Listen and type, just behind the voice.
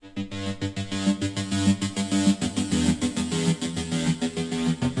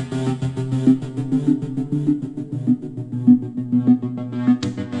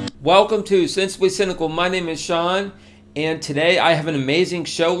Welcome to Sensibly Cynical. My name is Sean, and today I have an amazing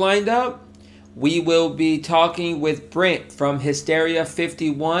show lined up. We will be talking with Brent from Hysteria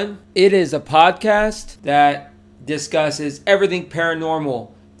 51. It is a podcast that discusses everything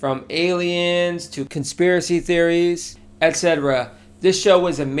paranormal, from aliens to conspiracy theories, etc. This show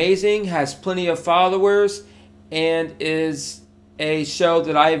is amazing, has plenty of followers, and is a show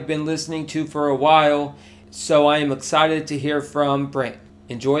that I have been listening to for a while, so I am excited to hear from Brent.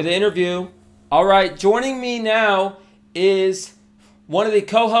 Enjoy the interview. All right, joining me now is one of the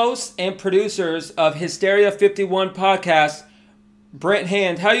co-hosts and producers of Hysteria 51 podcast, Brent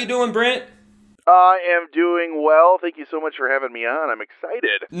Hand. How you doing, Brent? I am doing well. Thank you so much for having me on. I'm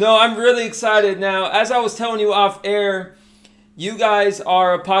excited. No, I'm really excited. Now, as I was telling you off air, you guys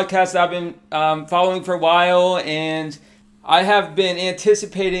are a podcast that I've been following for a while, and I have been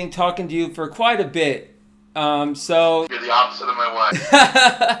anticipating talking to you for quite a bit. So you're the opposite of my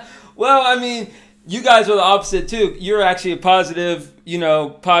wife. Well, I mean, you guys are the opposite too. You're actually a positive,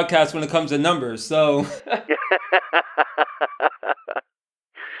 podcast when it comes to numbers. So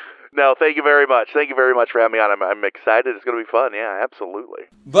No, thank you very much. Thank you very much for having me on. I'm excited. It's going to be fun. Yeah, absolutely.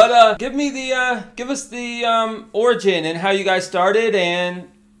 But give us the origin and how you guys started, and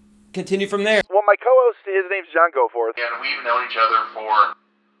continue from there. Well, my co-host, his name's John Goforth, and we've known each other for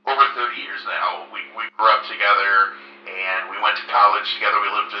over 30 years now. We grew up together, and we went to college together. We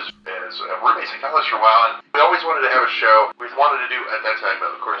lived as roommates in college for a while, and we always wanted to have a show. We wanted to do, at that time,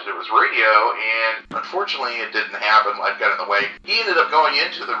 of course, it was radio, and unfortunately it didn't happen. Life got in the way. He ended up going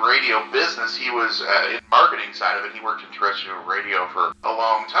into the radio business. He was in the marketing side of it. He worked in terrestrial radio for a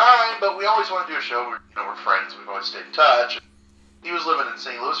long time, but we always wanted to do a show. We're friends. We've always stayed in touch. He was living in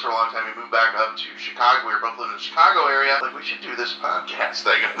St. Louis for a long time. He moved back up to Chicago. We were both living in the Chicago area. Like, we should do this podcast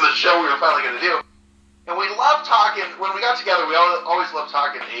thing. The show we were finally going to do. And we loved talking. When we got together, we always loved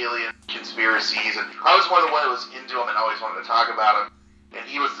talking alien conspiracies. And I was one of the ones that was into them and always wanted to talk about them. And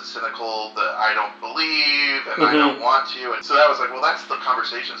he was the cynical, the I don't believe, and I don't want to. And so that was like, well, that's the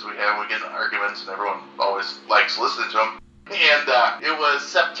conversations we have. We get in arguments, and everyone always likes listening to them. And it was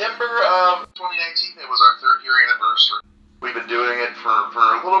September of 2019. It was our 3rd year anniversary. We've been doing it for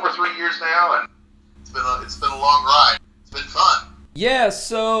a little over 3 years now, and it's been a long ride. It's been fun. Yeah,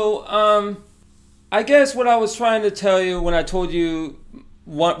 so I guess what I was trying to tell you when I told you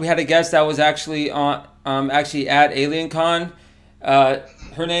we had a guest that was actually at AlienCon.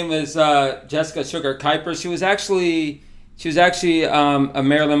 Her name is Jessica Sugar Kuiper. She was actually a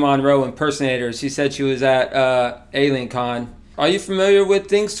Marilyn Monroe impersonator. She said she was at AlienCon. Are you familiar with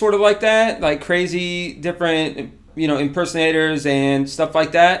things sort of like that, like crazy different impersonators and stuff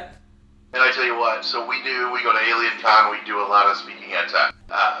like that? And I tell you what, so we go to AlienCon, we do a lot of speaking at,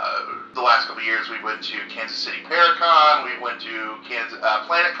 the last couple of years we went to Kansas City Paracon, we went to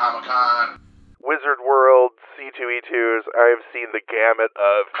Planet Comic-Con, Wizard World, C2E2s, I've seen the gamut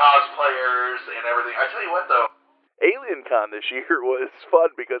of cosplayers and everything. I tell you what though, AlienCon this year was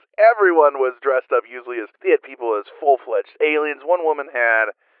fun because everyone was dressed up usually they had people as full-fledged aliens. One woman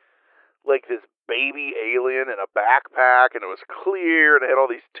had like this baby alien in a backpack, and it was clear, and it had all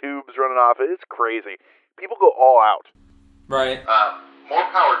these tubes running off it. It's crazy. People go all out. Right. More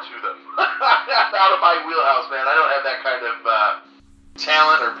power to them. Out of my wheelhouse, man. I don't have that kind of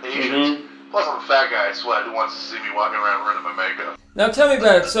talent or patience. Plus, I'm a fat guy, I sweat. Who wants to see me walking around running my makeup? Now, tell me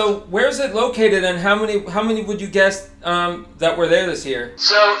about it. So, where's it located, and how many would you guess that were there this year?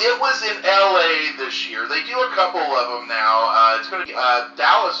 So, it was in LA this year. They do a couple of them now. It's going to be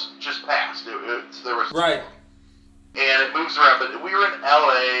Dallas just passed. There was right, and it moves around. But we were in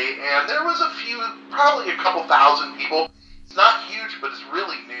LA, and there was probably a couple thousand people. It's not huge, but it's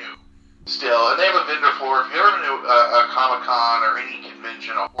really new still. And they have a vendor floor. If you've ever been to a Comic-Con or any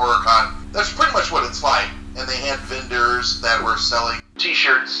convention, a horror con, that's pretty much what it's like. And they had vendors that were selling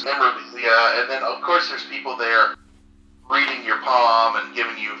t-shirts, memorabilia, and then of course there's people there reading your palm and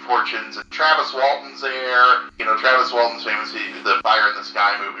giving you fortunes. And Travis Walton's there. Travis Walton's famous. The Fire in the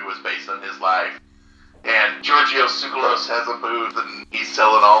Sky movie was based on his life. And Giorgio Tsoukalos has a booth, and he's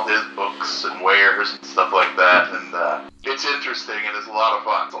selling all his books and wares and stuff like that. And it's interesting, and it's a lot of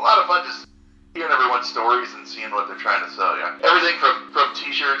fun. It's a lot of fun just hearing everyone's stories and seeing what they're trying to sell you. Everything from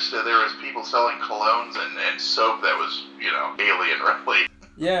t-shirts to there was people selling colognes and soap that was, alien, really.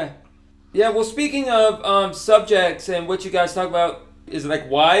 Yeah. Yeah, well, speaking of subjects and what you guys talk about, is it like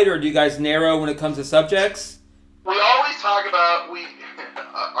wide, or do you guys narrow when it comes to subjects? We always talk about,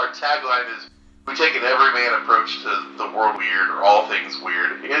 our tagline is, we take an everyman approach to the world weird, or all things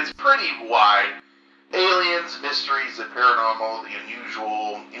weird. It's pretty wide. Aliens, mysteries, the paranormal, the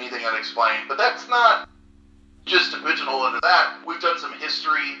unusual, anything unexplained. But that's not just to pigeonhole into that. We've done some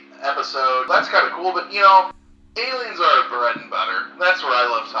history episode. That's kind of cool, but, aliens are bread and butter. That's where I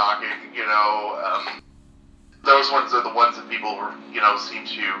love talking, those ones are the ones that people, seem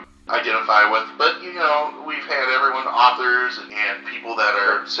to identify with. But, we've had everyone, authors and people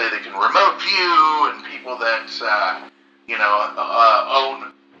that say they can remote view, and people that,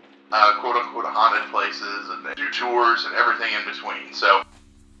 own, quote-unquote, haunted places, and do tours and everything in between. So,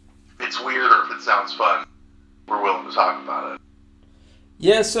 if it's weird or if it sounds fun, we're willing to talk about it.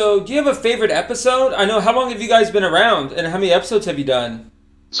 Yeah, so do you have a favorite episode? I know, how long have you guys been around, and how many episodes have you done?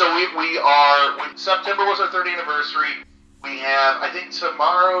 So September was our 30th anniversary. We have, I think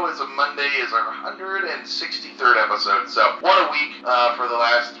tomorrow is a Monday, is our 163rd episode. So, one a week for the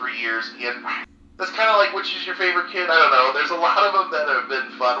last 3 years. And that's kind of like, which is your favorite kid? I don't know. There's a lot of them that have been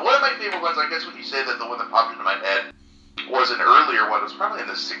fun. One of my favorite ones, I guess when you say that, the one that popped into my head was an earlier one. It was probably in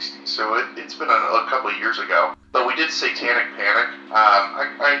the 60s, so it's been a couple of years ago. But we did Satanic Panic.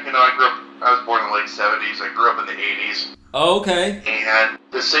 I was born in the late 70s. I grew up in the 80s. Oh, okay. And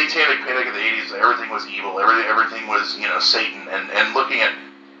the Satanic Panic in the 80s, everything was evil. Everything was, Satan. And looking at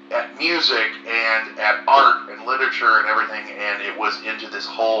music and at art and literature and everything, and it was into this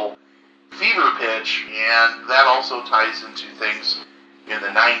whole fever pitch. And that also ties into things in the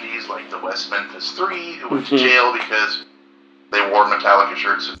 90s, like the West Memphis Three, who went to jail because they wore Metallica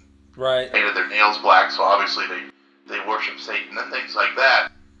shirts and painted their nails black, so obviously they worship Satan and things like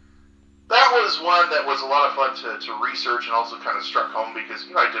that. That was one that was a lot of fun to research, and also kind of struck home because,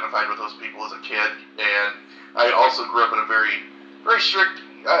 I identified with those people as a kid, and I also grew up in a very, very strict,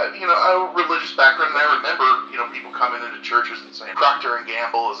 religious background, and I remember, people coming into churches and saying, Procter &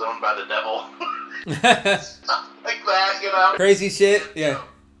 Gamble is owned by the devil. Stuff like that, Crazy shit, yeah.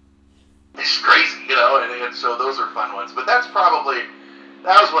 It's crazy, and so those are fun ones. But that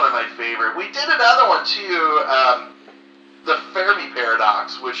was one of my favorite. We did another one, too, the Fermi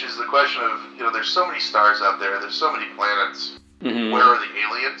Paradox, which is the question of, there's so many stars out there, there's so many planets, where are the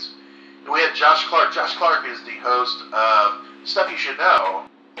aliens? And we had Josh Clark. Josh Clark is the host of Stuff You Should Know,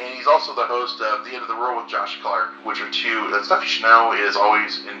 and he's also the host of The End of the World with Josh Clark, which are two. Stuff You Should Know is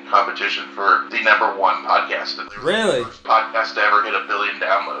always in competition for the #1 podcast. Really? The first podcast to ever hit 1 billion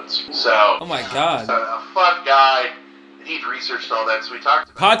downloads. So, oh my God. A fun guy. He'd researched all that, so we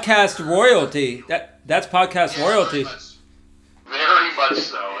talked about podcast royalty. That's podcast royalty. Very much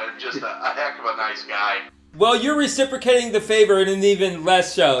so, and just a heck of a nice guy. Well, you're reciprocating the favor in an even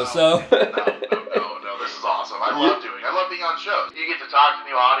less show, so. No, this is awesome. I love being on shows. You get to talk to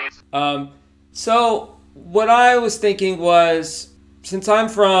new audience. So what I was thinking was, since I'm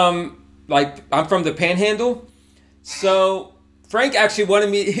from the Panhandle, so Frank actually wanted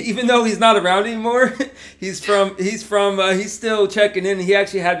me, even though he's not around anymore, he's still checking in. He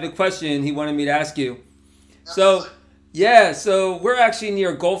actually had the question he wanted me to ask you. So. Yeah, so we're actually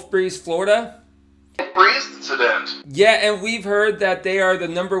near Gulf Breeze, Florida. Gulf Breeze incident. Yeah, and we've heard that they are the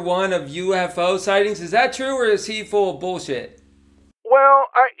 #1 of UFO sightings. Is that true, or is he full of bullshit? Well,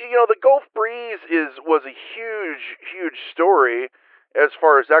 the Gulf Breeze was a huge story as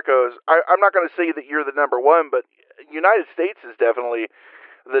far as that goes. I'm not going to say that you're the #1, but United States is definitely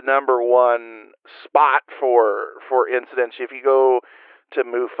the #1 spot for incidents. If you go to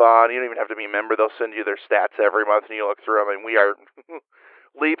MUFON, you don't even have to be a member. They'll send you their stats every month, and you look through them, and we are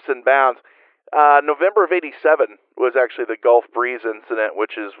leaps and bounds. November of '87 was actually the Gulf Breeze incident,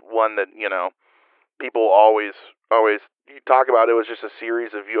 which is one that, people always talk about. It was just a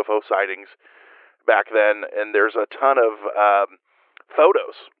series of UFO sightings back then, and there's a ton of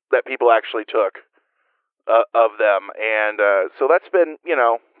photos that people actually took of them, and so that's been,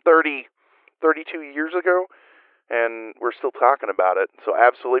 32 years ago. And we're still talking about it. So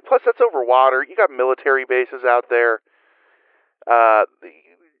absolutely. Plus, that's over water. You got military bases out there.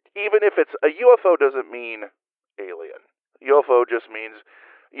 Even if it's a UFO, doesn't mean alien. UFO just means,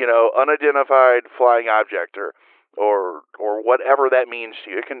 unidentified flying object or whatever that means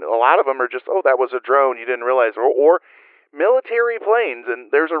to you. A lot of them are just, that was a drone you didn't realize, or military planes.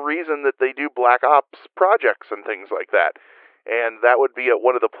 And there's a reason that they do black ops projects and things like that. And that would be at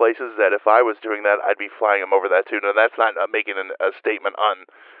one of the places that if I was doing that, I'd be flying them over that too. Now, that's not making a statement on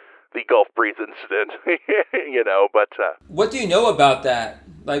the Gulf Breeze incident, but... What do you know about that?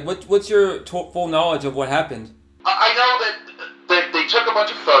 Like, what's your full knowledge of what happened? I know that they took a bunch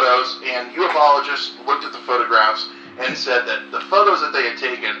of photos, and ufologists looked at the photographs and said that the photos that they had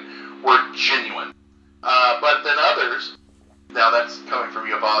taken were genuine. But then others, now that's coming from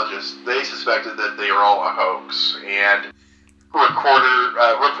ufologists, they suspected that they were all a hoax, and...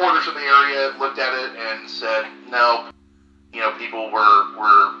 reporters from the area looked at it and said, no, people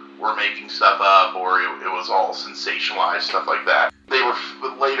were making stuff up, or it was all sensationalized, stuff like that. they were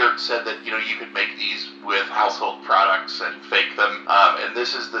later said that, you could make these with household products and fake them. And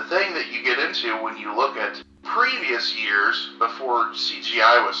this is the thing that you get into when you look at previous years before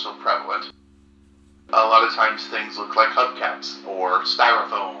CGI was so prevalent. A lot of times things look like hubcaps or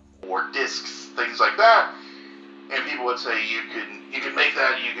styrofoam or discs, things like that. And people would say you can make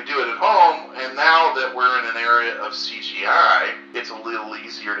that, you can do it at home. And now that we're in an area of CGI, it's a little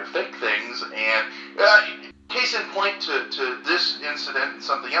easier to fake things. And case in point to this incident and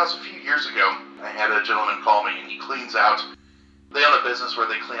something else, a few years ago, I had a gentleman call me, and he cleans out. They own a business where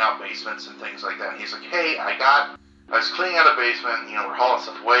they clean out basements and things like that. And he's like, hey, I was cleaning out a basement, we're hauling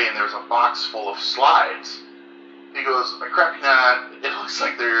stuff away, and there's a box full of slides. He goes, I crap you not, it looks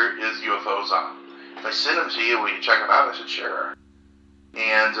like there is UFOs on them. If I send them to you, will you check them out? I said, sure.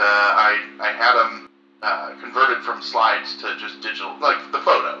 And I had them converted from slides to just digital, like the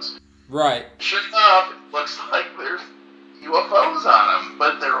photos. Right. Sure enough, it looks like there's UFOs on them,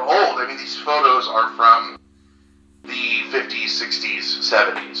 but they're old. I mean, these photos are from the 50s, 60s,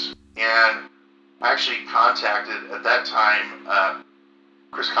 70s. And I actually contacted, at that time, Dr.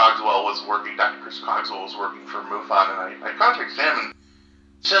 Chris Cogswell was working for MUFON, and I contacted him and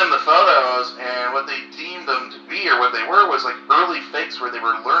sent him the photos, and what they deemed them to be, or what they were, was like early fakes where they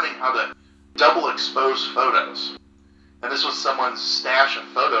were learning how to double expose photos. And this was someone's stash of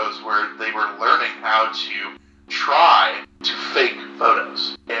photos where they were learning how to try to fake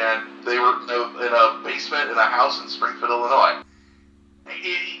photos. And they were in a basement in a house in Springfield, Illinois.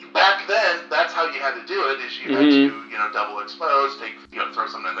 Back then, that's how you had to do it, is you had to, double expose, throw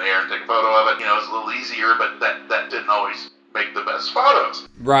something in the air and take a photo of it. It was a little easier, but that didn't always make the best photos.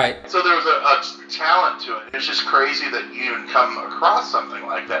 Right. So there was a talent to it. It's just crazy that you even come across something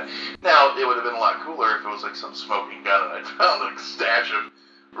like that. Now, it would have been a lot cooler if it was like some smoking gun and I found a stash of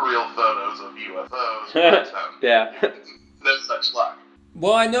real photos of UFOs. But, yeah. No such luck.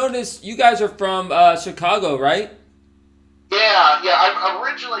 Well, I noticed you guys are from Chicago, right? Yeah. I'm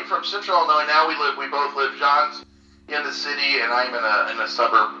originally from Central Illinois. Now we both live. John's in the city, and I'm in a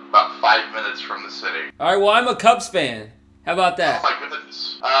suburb about 5 minutes from the city. All right. Well, I'm a Cubs fan. How about that? Oh my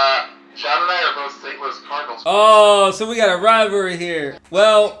goodness. John and I are both St. Louis Cardinals. Oh, so we got a rivalry here.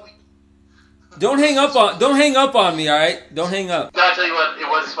 Well, don't hang up on me, all right? Don't hang up. I'll tell you what, it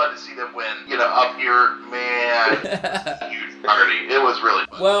was fun to see them win. Up here, man, huge party. It was really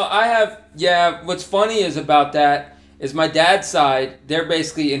fun. Well, what's funny is about that is my dad's side, they're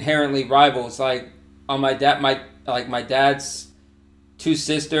basically inherently rivals. Like on my dad's two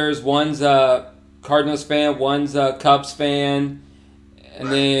sisters, one's a Cardinals fan, one's a Cubs fan,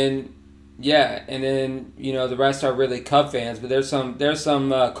 and then the rest are really Cub fans. But there's some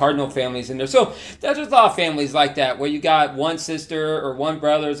Cardinal families in there. So there's a lot of families like that where you got one sister or one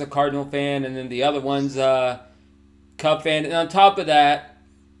brother is a Cardinal fan, and then the other one's a Cub fan. And on top of that,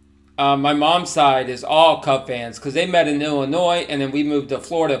 my mom's side is all Cub fans because they met in Illinois, and then we moved to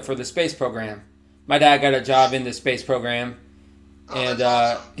Florida for the space program. My dad got a job in the space program. Oh, and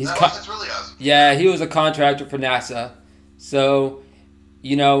that's awesome. That's really awesome. Yeah, he was a contractor for NASA. So,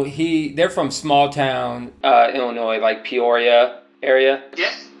 they're from small town Illinois, like Peoria area.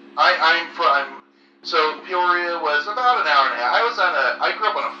 Yes, so Peoria was about an hour and a half. I grew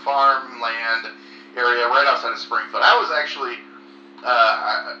up on a farmland area right outside of Springfield. I was actually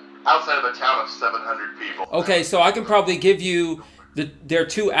outside of a town of 700 people. Okay, so I can probably give you their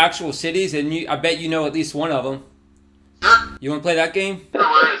two actual cities, and I bet you know at least one of them. Sure. You want to play that game? Sure,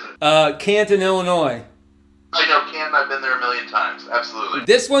 where is it? Canton, Illinois. I know Canton. I've been there a million times. Absolutely.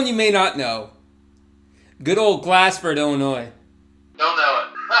 This one you may not know. Good old Glassford, Illinois. Don't know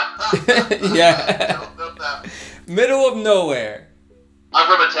it. Yeah. Don't know that. Middle of nowhere. I'm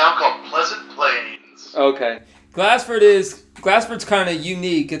from a town called Pleasant Plains. Okay. Glassford's kind of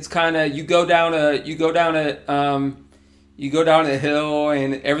unique. It's kind of you go down a hill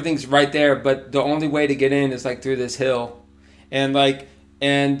and everything's right there, but the only way to get in is like through this hill, and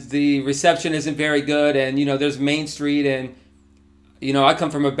the reception isn't very good, and there's Main Street, and I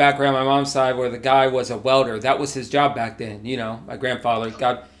come from a background, my mom's side, where the guy was a welder. That was his job back then. My grandfather,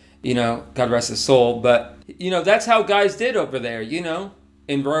 God rest his soul, but that's how guys did over there.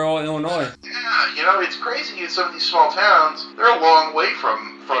 In rural Illinois. Yeah, it's crazy. In some of these small towns, they're a long way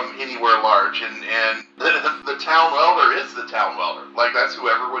from anywhere large, and the town welder is the town welder. Like, that's who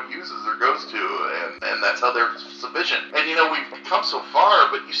everyone uses or goes to, and that's how they're sufficient. And we've come so far,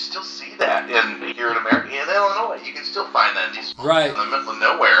 but you still see that here in America, in Illinois. You can still find that in these small towns in the middle of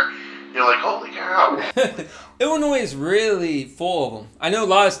nowhere. You're like, holy cow. Illinois is really full of them. I know a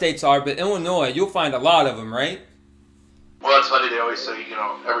lot of states are, but Illinois, you'll find a lot of them, right? Well, it's funny, they always say,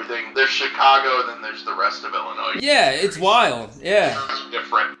 everything, there's Chicago and then there's the rest of Illinois. Yeah, it's wild. Yeah.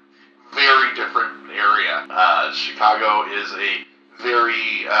 Different, very different area. Chicago is a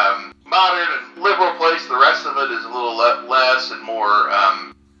very modern and liberal place. The rest of it is a little less and more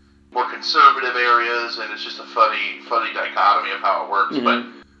conservative areas, and it's just a funny dichotomy of how it works. But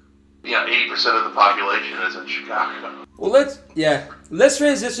 80% of the population is in Chicago. Well, let's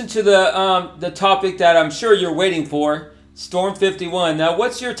transition to the topic that I'm sure you're waiting for. Storm 51. Now,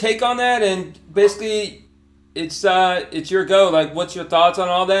 what's your take on that? And basically, it's your go. Like, what's your thoughts on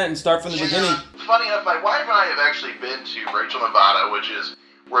all that? And start from the beginning. Funny enough, my wife and I have actually been to Rachel, Nevada, which is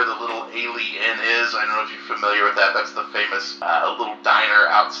where the little Alien is. I don't know if you're familiar with that. That's the famous little diner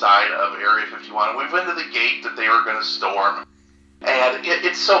outside of Area 51. We've been to the gate that they were going to storm. And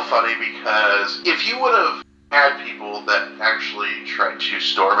it's so funny because if you would have had people that actually tried to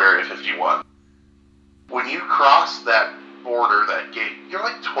storm Area 51, when you cross that border, that gate, you're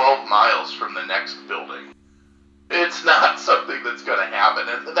like 12 miles from the next building. It's not something that's going to happen.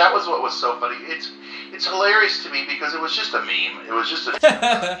 And that was what was so funny. It's hilarious to me because it was just a meme. It was just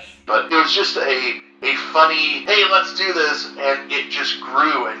but it was just a funny, hey, let's do this. And it just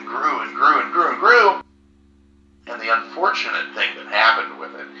grew and grew and grew and grew and grew. And the unfortunate thing that happened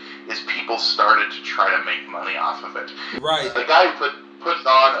with it is people started to try to make money off of it. Right. The guy who put it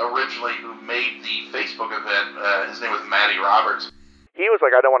on originally, who made the Facebook event, his name was Matty Roberts. He was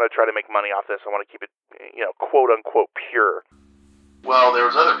like, I don't want to try to make money off this. I want to keep it, quote unquote, pure. Well, there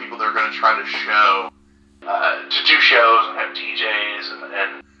was other people that were going to try to do shows and have DJs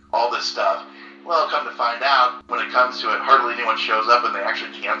and all this stuff. Well, come to find out, when it comes to it, hardly anyone shows up, and they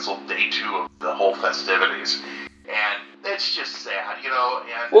actually canceled day 2 of the whole festivities. And it's just sad, and you're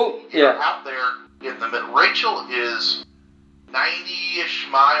out there in the middle. Rachel is 90-ish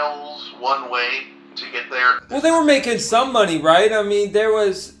miles one way to get there. Well, they were making some money, right? I mean, there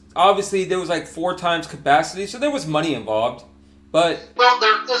was like 4 times capacity, so there was money involved. But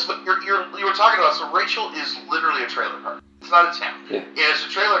there is, but you were talking about, so Rachel is literally a trailer park. It's not a town. Yeah. And it's a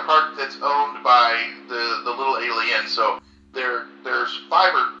trailer park that's owned by the little Alien. So there's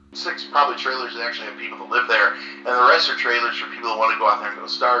 5 or 6 probably trailers that actually have people that live there, and the rest are trailers for people that want to go out there and go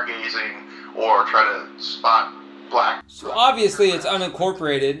stargazing or try to spot black. So obviously it's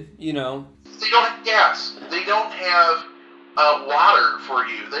unincorporated, They don't have gas. They don't have water for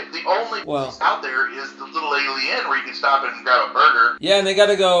you. The only place out there is the little Alien where you can stop and grab a burger. Yeah, and they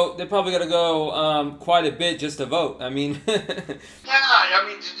probably gotta go quite a bit just to vote. I mean to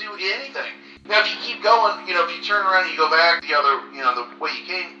do anything. Now, if you keep going, if you turn around and you go back the other, the way you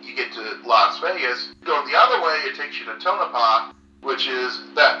came, you get to Las Vegas. Going the other way, it takes you to Tonopah, which is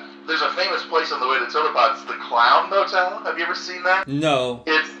that there's a famous place on the way to Tonopah. It's the Clown Motel. Have you ever seen that? No.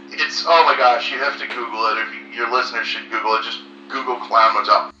 It's oh my gosh, you have to Google it. If your listeners should Google it, just Google Clown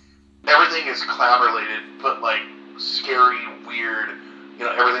Motel. Everything is clown related, but like scary, weird.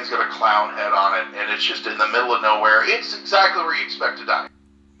 Everything's got a clown head on it, and it's just in the middle of nowhere. It's exactly where you expect to die.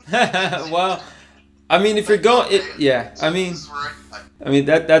 Well, I mean, if you're going, I mean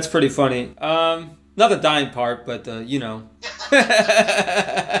that's pretty funny. Not the dying part, but Something happened.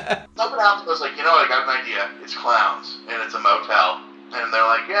 I was like, I got an idea. It's clowns, and it's a motel, and they're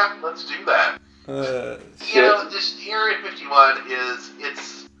like, yeah, let's do that. This Area 51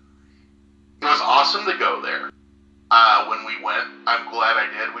 it was awesome to go there. When we went, I'm glad I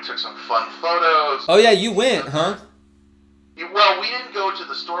did. We took some fun photos. Oh yeah, you went, huh? Well, we didn't go to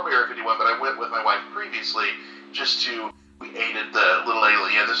the Storm Area 51, but I went with my wife previously we ate at the little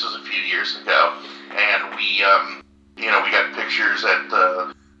Alien. This was a few years ago, and we got pictures at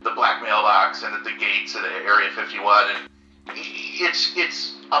the black mailbox and at the gates at Area 51, and it's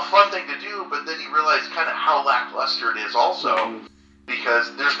a fun thing to do, but then you realize kind of how lackluster it is also,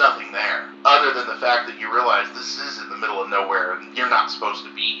 because there's nothing there, other than the fact that you realize this is in the middle of nowhere, and you're not supposed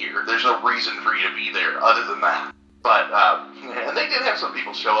to be here. There's no reason for you to be there other than that. But, and they did have some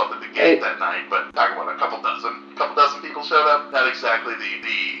people show up at the gate that night, but talking about a couple dozen people showed up. Not exactly the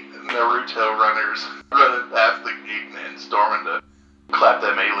Naruto runners running past the gate and storming to clap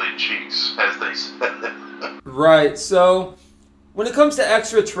them alien cheeks, as they said. Right, so when it comes to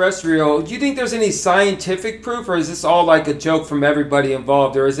extraterrestrial, do you think there's any scientific proof, or is this all like a joke from everybody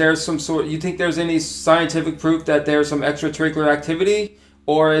involved? Or is there you think there's any scientific proof that there's some extraterrestrial activity?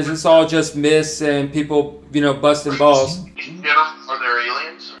 Or is this all just myths and people, busting balls? Are there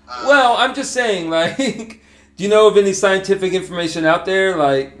aliens? Well, I'm just saying, like, do you know of any scientific information out there,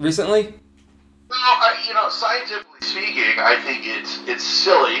 like, recently? Well, scientifically speaking, I think it's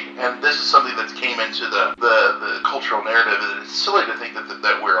silly, and this is something that came into the cultural narrative, that it's silly to think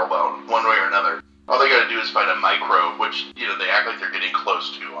that we're alone, one way or another. All they got to do is find a microbe, which, they act like they're getting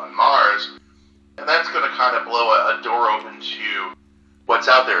close to on Mars. And that's going to kind of blow a door open to what's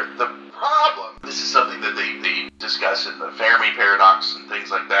out there. The problem, this is something that they discuss in the Fermi paradox and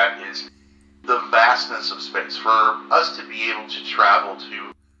things like that, is the vastness of space. For us to be able to travel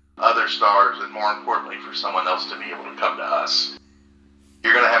to other stars, and more importantly, for someone else to be able to come to us,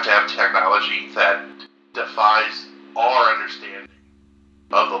 you're going to have technology that defies our understanding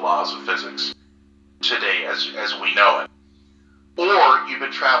of the laws of physics today as we know it. Or you've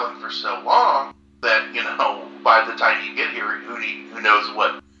been traveling for so long that, by the time you get here, who knows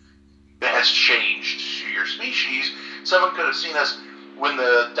what has changed to your species. Someone could have seen us when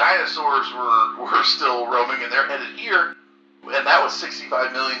the dinosaurs were still roaming and they're headed here, and that was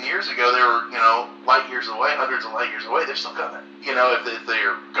 65 million years ago. They were, light years away, hundreds of light years away. They're still coming. If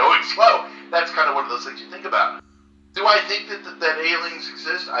they're going slow, that's kind of one of those things you think about. Do I think that aliens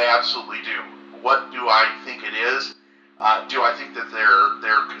exist? I absolutely do. What do I think it is? Do I think that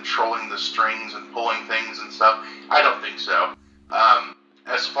they're controlling the strings and pulling things and stuff? I don't think so.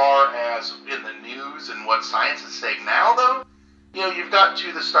 As far as in the news and what science is saying now, though, you've got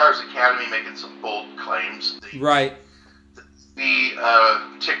To the Stars Academy making some bold claims. Right. The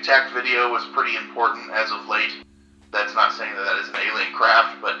Tic Tac video was pretty important as of late. That's not saying that is an alien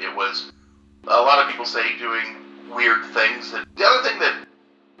craft, but it was, a lot of people say, doing weird things. The other thing that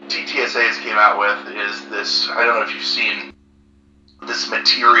TTSA has came out with is this, I don't know if you've seen this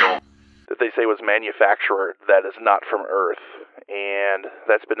material that they say was manufactured that is not from Earth, and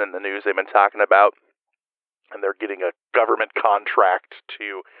that's been in the news. They've been talking about, and they're getting a government contract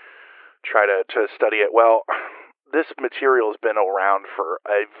to try to study it. Well, this material has been around for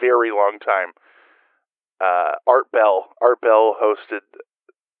a very long time. Art Bell hosted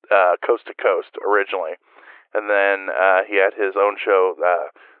Coast to Coast originally, and then he had his own show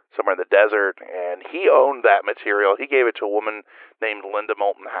somewhere in the desert, and he owned that material. He gave it to a woman named Linda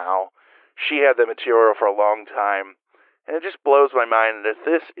Moulton Howe. She had that material for a long time, and it just blows my mind that if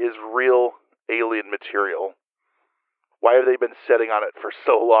this is real alien material, why have they been sitting on it for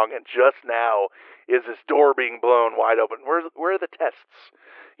so long, and just now is this door being blown wide open? Where are the tests?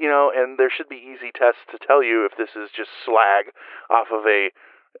 And there should be easy tests to tell you if this is just slag off of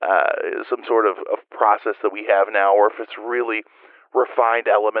some sort of process that we have now, or if it's really refined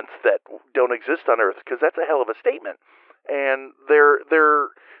elements that don't exist on Earth, because that's a hell of a statement. And they're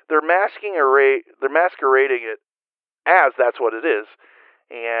masquerading it as that's what it is.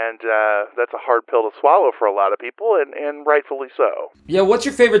 And that's a hard pill to swallow for a lot of people, and rightfully so. Yeah, what's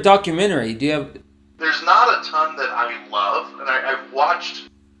your favorite documentary? Do you have... There's not a ton that I love, and I've watched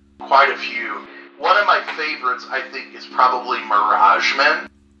quite a few. One of my favorites, I think, is probably Mirage Men,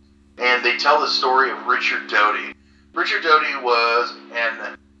 and they tell the story of Richard Doty. Richard Doty was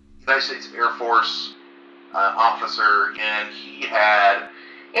an United States Air Force officer, and he had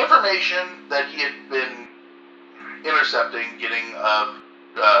information that he had been intercepting, getting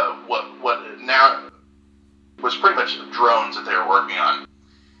what now was pretty much drones that they were working on.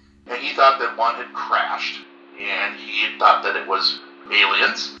 And he thought that one had crashed, and he had thought that it was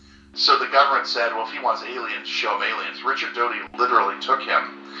aliens. So the government said, well, if he wants aliens, show him aliens. Richard Doty literally took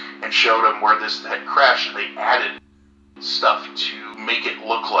him and showed him where this had crashed, and they added stuff to make it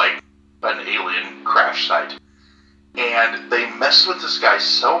look like an alien crash site. And they messed with this guy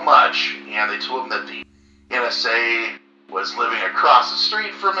so much, and they told him that the NSA was living across the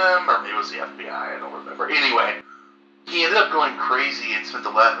street from him, or maybe it was the FBI, I don't remember. Anyway, he ended up going crazy and spent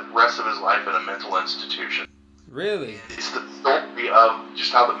the rest of his life in a mental institution. Really? It's the story of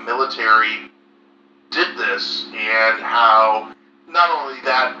just how the military did this, and how, not only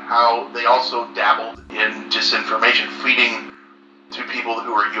that, how they also dabbled in disinformation, feeding to people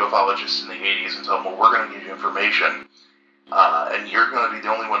who were ufologists in the 80s and told them, well, we're going to give you information, and you're going to be the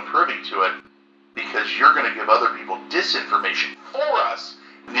only one privy to it, because you're going to give other people disinformation for us,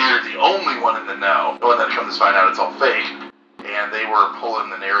 and you're the only one in the know. And then come to find out it's all fake, and they were pulling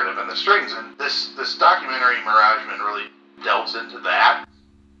the narrative and the strings. And this documentary, Mirage Men, really delves into that.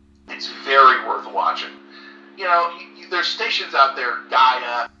 It's very worth watching. There's stations out there,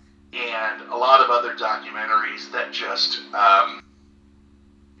 Gaia, and a lot of other documentaries that just are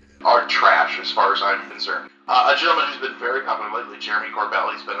trash as far as I'm concerned. A gentleman who's been very popular lately, Jeremy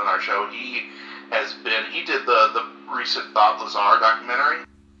Corbell, he's been on our show. He did the recent Bob Lazar documentary.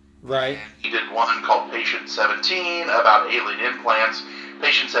 Right. And he did one called Patient 17 about alien implants.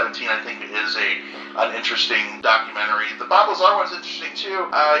 Patient 17, I think, is an interesting documentary. The Bob Lazar one's interesting too.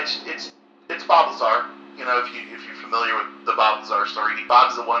 It's Bob Lazar. If you're familiar with the Bob Lazar story,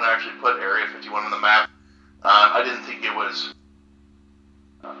 Bob's the one who actually put Area 51 on the map. I didn't think it was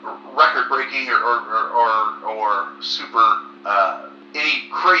record-breaking groundbreaking or super any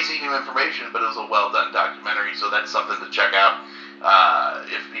crazy new information, but it was a well done documentary, so that's something to check out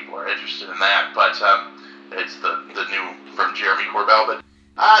if people are interested in that. But it's the new from Jeremy Corbell. But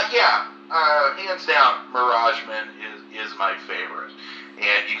hands down, Mirageman is my favorite.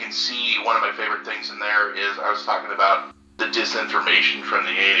 And you can see one of my favorite things in there is I was talking about the disinformation from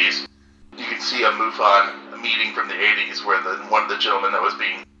the 80s. You can see a MUFON meeting from the 80s where one of the gentlemen that was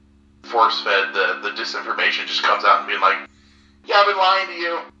being force-fed the disinformation just comes out and being like, yeah, I've been lying to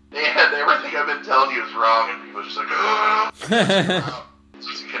you, and everything I've been telling you is wrong, and people are just like, oh.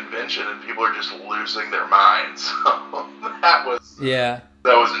 It's a convention, and people are just losing their minds. So that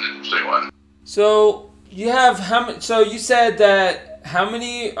was an interesting one. So you have how many? So you said that how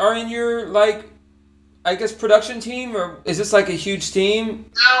many are in your production team, or is this like a huge team?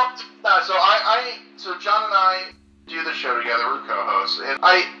 No. So John and I do the show together. We're co-hosts, and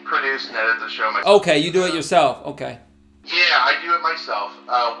I produce and edit the show myself. Okay, you do it yourself. Okay. Yeah, I do it myself.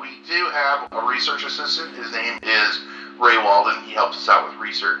 We do have a research assistant. His name is Ray Walden. He helps us out with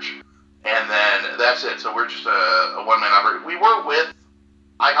research. And then that's it. So we're just a one-man operation. We were with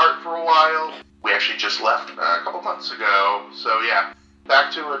iHeart for a while. We actually just left a couple months ago. So yeah,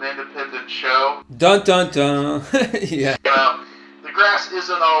 back to an independent show. Dun dun dun. Yeah. The grass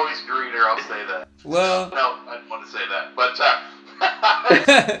isn't always greener, I'll say that. Well. No, I didn't want to say that. But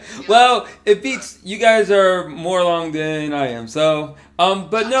well, it beats. You guys are more along than I am. So,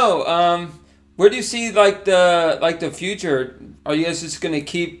 but no. Where do you see the future? Are you guys just gonna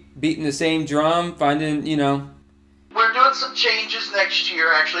keep beating the same drum, finding We're doing some changes next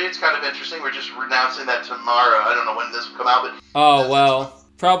year. Actually, it's kind of interesting. We're just announcing that tomorrow. I don't know when this will come out, but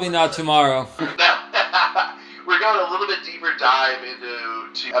probably not tomorrow. We're going a little bit deeper dive into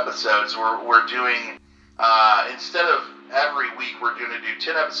 2 episodes. We're doing instead of every week, we're going to do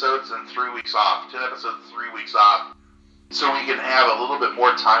 10 episodes and 3 weeks off. 10 episodes, 3 weeks off. So we can have a little bit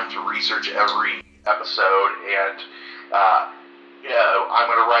more time to research every episode, and I'm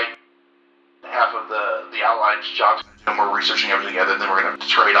going to write half of the outlines. John's going to do, and we're researching everything together, and then we're going to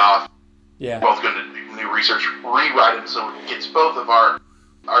trade off. Yeah. We're both going to do new research, rewrite it, so it gets both of our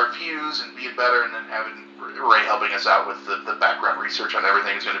views and being better, and then having Ray helping us out with the background research on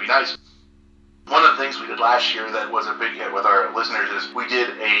everything is going to be nice. One of the things we did last year that was a big hit with our listeners is we did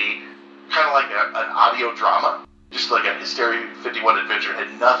a kind of like an audio drama. Just like a Hysteria 51 adventure. It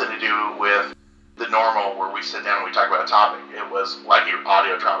had nothing to do with the normal where we sit down and we talk about a topic. It was like an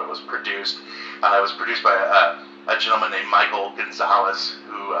audio drama. It was produced by a gentleman named Michael Gonzalez,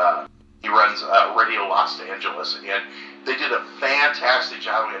 who he runs Radio Los Angeles, and they did a fantastic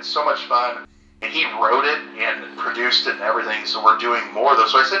job. We had so much fun, and he wrote it and produced it and everything. So we're doing more of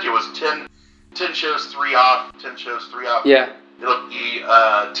those. So I said it was 10 shows, 3 off. 10 shows, 3 off. Yeah. It'll be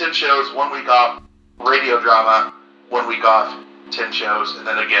 10 shows, 1 week off. Radio drama. 1 week off, 10 shows, and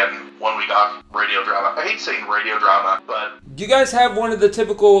then again, 1 week off, radio drama. I hate saying radio drama, but... Do you guys have one of the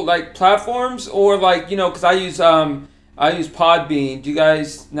typical, platforms? Or, because I use Podbean. Do you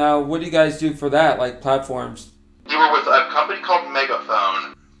guys... Now, what do you guys do for that, platforms? We were with a company called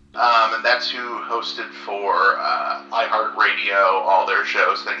Megaphone, and that's who hosted for iHeartRadio, all their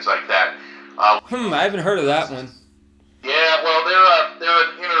shows, things like that. I haven't heard of that one. Yeah, well, they're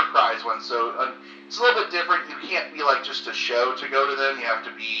an enterprise one, so... It's a little bit different. You can't be just a show to go to them. You have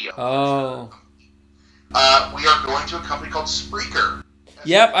to be... we are going to a company called Spreaker.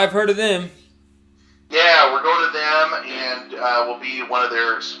 Yep, I've heard of them. Yeah, we're going to them, and we'll be one of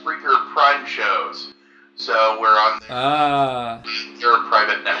their Spreaker Prime shows. So we're on their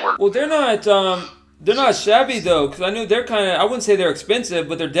private network. Well, they're not shabby, though, because I knew they're kind of... I wouldn't say they're expensive,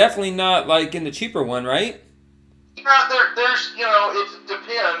 but they're definitely not, in the cheaper one, right? There's, it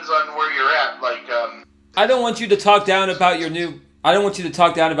depends on where you're at. I don't want you to talk down about your new. I don't want you to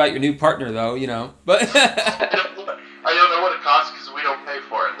talk down about your new partner, though. But I don't know what it costs because we don't pay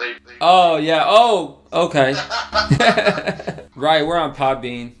for it. They Oh yeah. Oh, okay. Right, we're on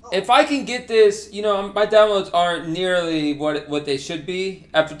Podbean. If I can get this, my downloads aren't nearly what they should be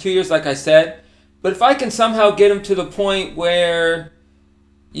after 2 years, like I said. But if I can somehow get them to the point where,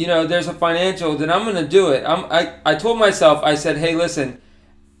 there's a financial, then I'm gonna do it. I told myself, I said, hey, listen,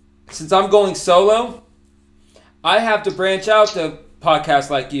 since I'm going solo, I have to branch out to podcasts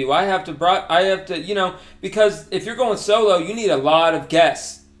like you. I have to, because if you're going solo, you need a lot of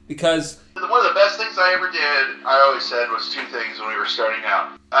guests. Because one of the best things I ever did, I always said, was 2 things when we were starting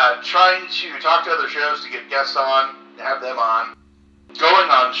out. Trying to talk to other shows to get guests on, have them on, going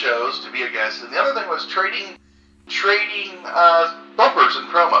on shows to be a guest, and the other thing was trading bumpers and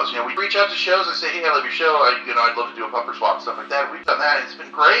promos. We reach out to shows and say, hey, I love your show. I'd love to do a bumper swap and stuff like that. We've done that, and it's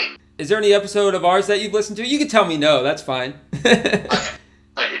been great. Is there any episode of ours that you've listened to? You can tell me no. That's fine. I hate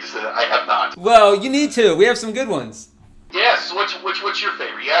to say that. I have not. Well, you need to. We have some good ones. Yes. What's your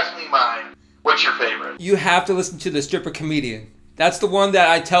favorite? You asked me mine. What's your favorite? You have to listen to The Stripper Comedian. That's the one that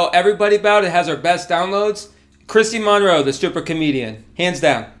I tell everybody about. It has our best downloads. Christy Monroe, The Stripper Comedian. Hands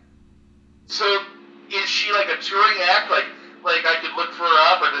down. So, is she like a touring act? Like I could look for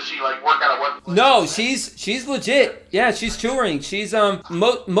her up, or does she like work out of what place? No, she's legit. Yeah, she's touring. She's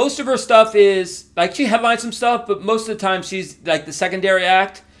most of her stuff is like she headlines some stuff, but most of the time she's like the secondary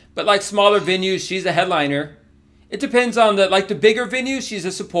act. But like smaller venues, she's a headliner. It depends on the bigger venues, she's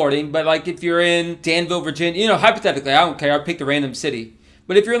a supporting. But like if you're in Danville, Virginia, hypothetically, I don't care. I'll pick a random city.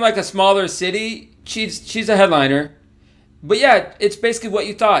 But if you're in like a smaller city, she's a headliner. But yeah, it's basically what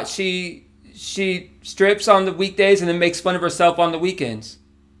you thought. She strips on the weekdays and then makes fun of herself on the weekends.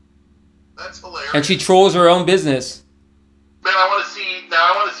 That's hilarious. And she trolls her own business. Man, I want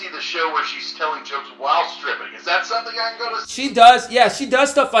to see the show where she's telling jokes while stripping. Is that something I can go to see? She does, yeah, she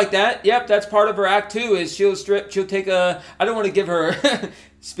does stuff like that. Yep, that's part of her act too, is she'll strip, she'll take I don't want to give her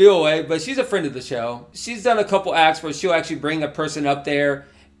spiel away, but she's a friend of the show. She's done a couple acts where she'll actually bring a person up there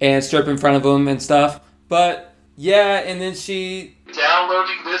and strip in front of them and stuff. But, yeah, and then she...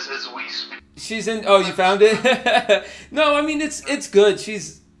 Downloading this as we speak. She's in, oh, you found it? No, I mean, it's good.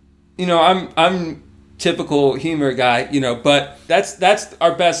 She's, I'm typical humor guy, but that's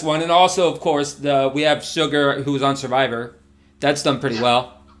our best one. And also, of course, we have Sugar, who was on Survivor. That's done pretty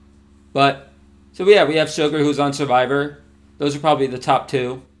well. But so yeah, we have Sugar, who's on Survivor. Those are probably the top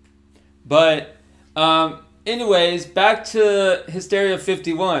two. But anyways, back to Hysteria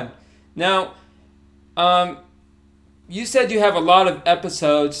 51. Now, you said you have a lot of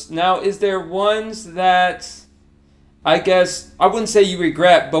episodes. Now, is there ones that I guess I wouldn't say you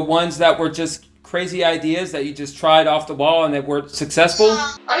regret, but ones that were just crazy ideas that you just tried off the wall and that weren't successful?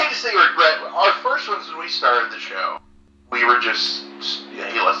 I hate to say regret. Our first ones when we started the show, we were just,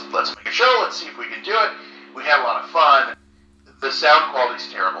 hey, let's make a show. Let's see if we can do it. We had a lot of fun. The sound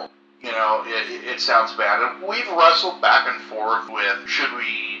quality's terrible. It sounds bad. And we've wrestled back and forth with, should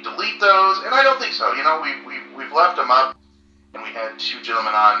we delete those? And I don't think so. We've left them up, and we had two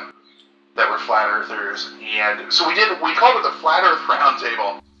gentlemen on that were flat earthers. And so we called it the Flat Earth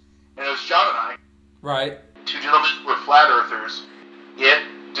Roundtable. And it was John and I. Right. Two gentlemen were flat earthers. It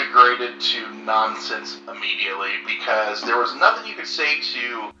degraded to nonsense immediately because there was nothing you could say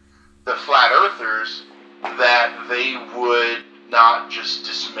to the flat earthers that they would not just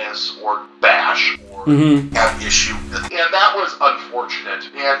dismiss or bash or have issue with. And that was unfortunate.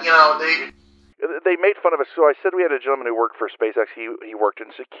 And, they made fun of us. So I said we had a gentleman who worked for SpaceX. He worked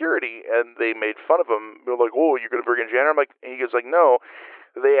in security, and they made fun of him. They're like, "Whoa, you're going to bring in Janner?" I'm like, and he goes like, "No."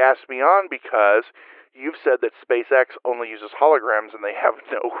 They asked me on because you've said that SpaceX only uses holograms and they have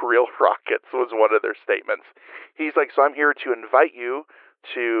no real rockets, was one of their statements. He's like, "So I'm here to invite you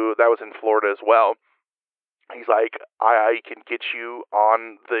to," that was in Florida as well. He's like, I can get you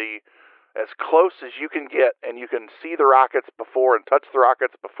on as close as you can get, and you can see the rockets before and touch the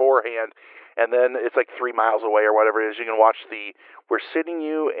rockets beforehand, and then it's like 3 miles away or whatever it is. You can watch we're sending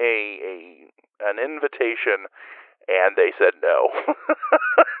you an invitation, and they said no.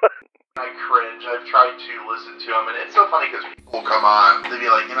 I cringe. I've tried to listen to them, and it's so funny because people will come on, they'll be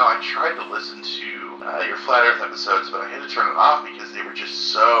like, I tried to listen to your Flat Earth episodes, but I had to turn it off because they were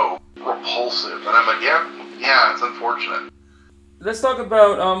just so repulsive. And I'm like, yeah, it's unfortunate. Let's talk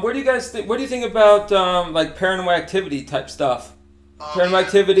about what do you think about like Paranormal Activity type stuff? Paranormal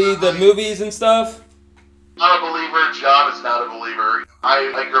Activity, the movies and stuff? Not a believer. John is not a believer.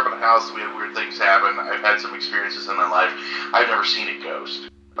 I grew up in a house. We had weird things happen. I've had some experiences in my life. I've never seen a ghost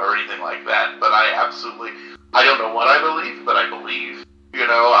or anything like that. But I don't know what I believe, but I believe.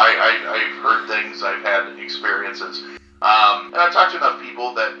 I've heard things. I've had experiences. And I've talked to enough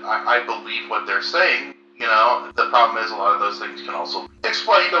people that I believe what they're saying. The problem is a lot of those things can also be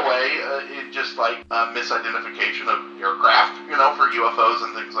explained away in just like misidentification of aircraft, for UFOs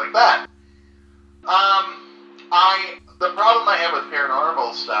and things like that. The problem I have with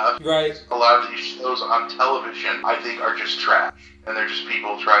paranormal stuff, right? A lot of these shows on television, I think, are just trash, and they're just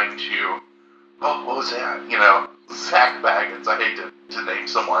people trying to, what was that? Zach Baggins. I hate to name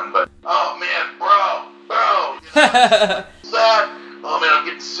someone, but oh man, bro, Zach, oh man, I'm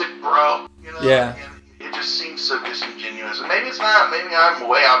getting sick, bro. Yeah. And it just seems so disingenuous, and maybe it's not. Maybe I'm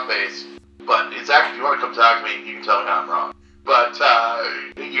way out base, but Zach, if you want to come talk to me, you can tell me how I'm wrong. But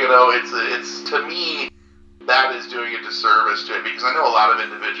it's to me. That is doing a disservice to it because I know a lot of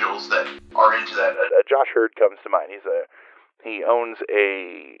individuals that are into that. Josh Hurd comes to mind. He owns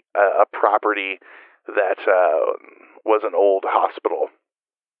a property that was an old hospital,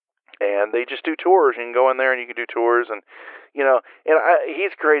 and they just do tours. You can go in there and you can do tours, and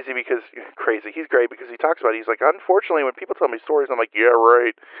he's crazy because he's great because he talks about it. He's like, unfortunately, when people tell me stories, I'm like, yeah,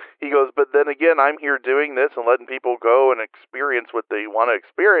 right. He goes, but then again, I'm here doing this and letting people go and experience what they want to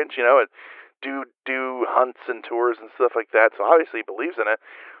experience, and do hunts and tours and stuff like that. So obviously he believes in it,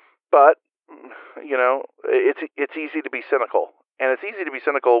 but it's easy to be cynical. And it's easy to be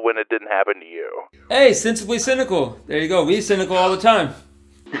cynical when it didn't happen to you. Hey, Sensibly Cynical. There you go. We cynical all the time.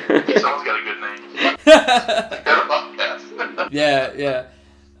 Someone's got a good name. Yeah.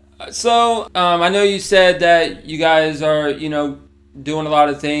 So, I know you said that you guys are, doing a lot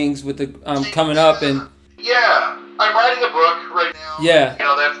of things with the coming up and. Yeah, I'm writing a book right now. Yeah.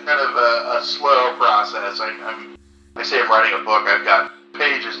 That's kind of a slow process. I say I'm writing a book. I've got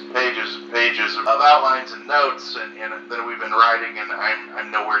pages and pages and pages of outlines and notes, and then we've been writing, and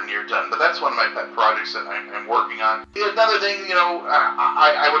I'm nowhere near done. But that's one of my pet projects that I'm working on. Another thing,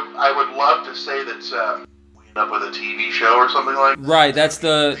 I would love to say that we end up with a TV show or something like that. Right.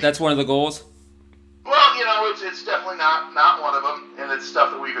 That's one of the goals. Well, it's definitely not one of them, and it's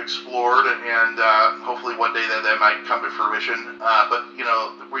stuff that we've explored, and hopefully one day that might come to fruition. But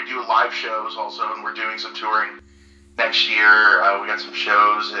we do live shows also, and we're doing some touring next year. We got some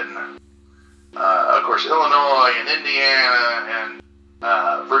shows in, of course, Illinois and Indiana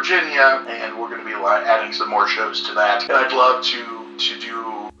and Virginia, and we're going to be adding some more shows to that. And I'd love to do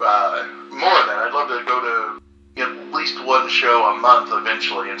more of that. I'd love to go to at least one show a month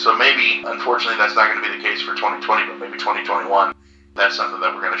eventually, and so maybe, unfortunately, that's not going to be the case for 2020, but maybe 2021. That's something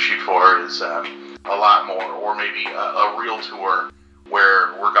that we're going to shoot for, is a lot more, or maybe a real tour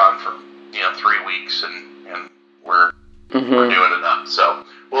where we're gone for 3 weeks and we're doing it up. So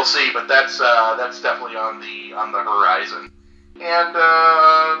we'll see, but that's definitely on the horizon,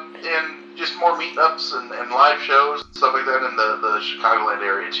 and just more meetups and live shows and stuff like that in the Chicagoland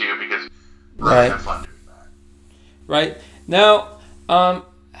area too, because we're going to have fun doing that. Right now,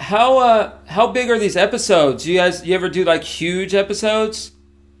 how big are these episodes? You ever do like huge episodes?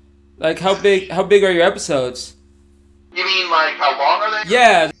 Like how big are your episodes? You mean like how long are they?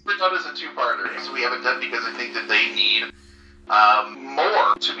 Yeah. We're done as a two-parter, so we haven't done because I think that they need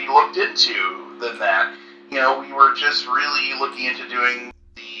more to be looked into than that. We were just really looking into doing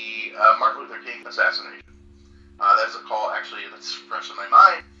the Martin Luther King assassination. That's a call actually that's fresh in my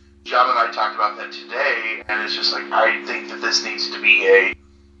mind. John and I talked about that today, and it's just like, I think that this needs to be a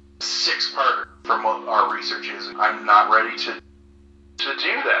 6-parter from what our research is. I'm not ready to do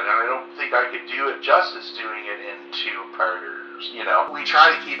that, and I don't think I could do it justice doing it in 2-parters. We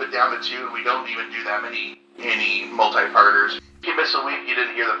try to keep it down to 2, and we don't even do that many multi-parters. If you miss a week, you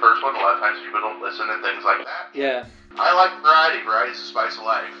didn't hear the first one. A lot of times people don't listen and things like that. Yeah. I like variety. Variety's the spice of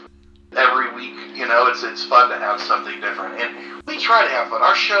life. Every week, it's fun to have something different, and we try to have fun.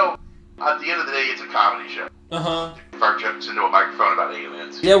 Our show, at the end of the day, it's a comedy show. Fart jokes into a microphone about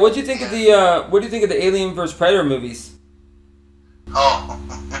aliens. Yeah. What do you think of the Alien vs Predator movies? Oh,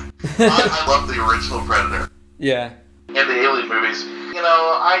 I love the original Predator. Yeah. And the Alien movies.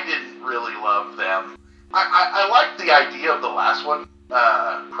 I didn't really love them. I liked the idea of the last one,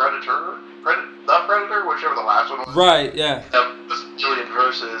 Predator, whichever the last one was. Right. Yeah. Alien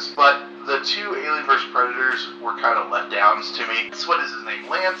versus, but the 2 Alien vs Predators were kind of letdowns to me. What is his name?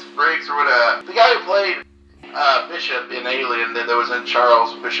 Lance Briggs or what? The guy who played Bishop in Alien, that was in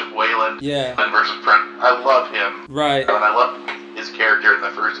Charles Bishop Wayland. Yeah. Versus Predator. I love him. Right. And I love his character in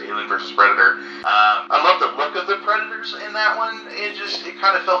the first Alien vs Predator. I love the look of the Predators in that one. It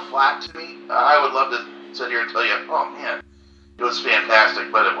kind of fell flat to me. I would love to sit here and tell you, oh man, it was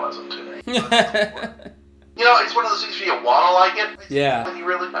fantastic, but it wasn't to me. It's one of those things where you want to like it. Yeah. When you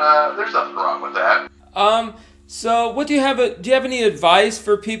really, there's nothing wrong with that. So what do you have? Do you have any advice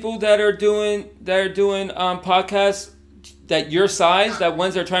for people that are doing podcasts that your size, that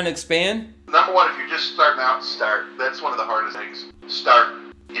ones that are trying to expand? Number one, if you're just starting out, start. That's one of the hardest things. Start.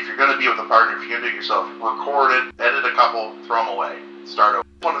 If you're going to be with a partner, if you're going to do it yourself, record it, edit a couple, throw them away. Start over.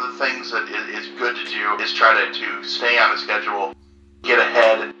 One of the things that is good to do is try to stay on a schedule, get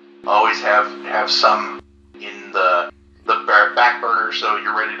ahead, always have some in the back burner so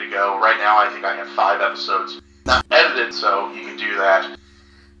you're ready to go. Right now, I think I have 5 episodes not edited, so you can do that.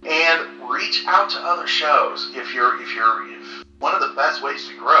 And reach out to other shows. If one of the best ways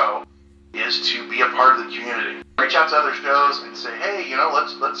to grow is to be a part of the community. Reach out to other shows and say, hey,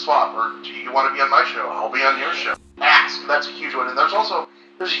 let's swap, or do you want to be on my show? I'll be on your show. Ask. That's a huge one. And there's a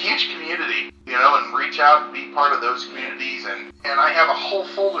huge community, and reach out and be part of those communities. And I have a whole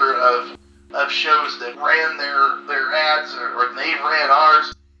folder of shows that ran their ads or they've ran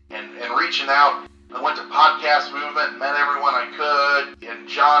ours and reaching out. I went to Podcast Movement and met everyone I could. And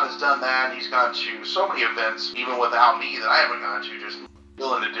John has done that. He's gone to so many events, even without me, that I haven't gone to, just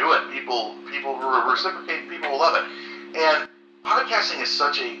willing to do it. People reciprocate. People will love it. And podcasting is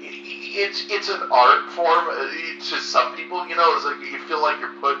such it's an art form to some people. You know, it's like you feel like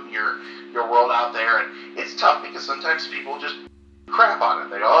you're putting your world out there, and it's tough because sometimes people just crap on it.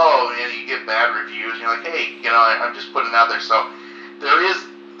 They go, oh, and you get bad reviews. And you're like, hey, you know, I'm just putting it out there. So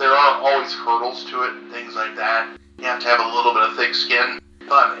there are always hurdles to it and things like that. You have to have a little bit of thick skin.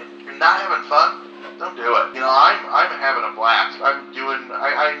 Fun. If you're not having fun, don't do it. You know, I'm having a blast.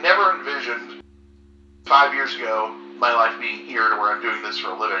 I never envisioned 5 years ago my life being here to where I'm doing this for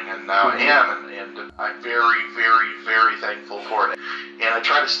a living, and now I am, and I'm very, very, very thankful for it. And I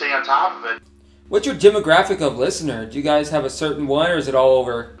try to stay on top of it. What's your demographic of listener? Do you guys have a certain one, or is it all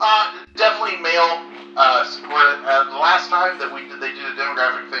over? Definitely male. The last time that they did a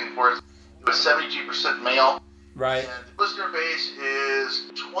demographic thing for us, it was 72% male. Right. And the listener base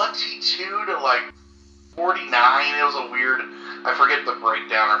is 22 to like 49. It was a weird, I forget the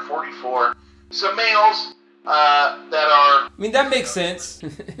breakdown, or 44. So males that are... I mean, that makes sense.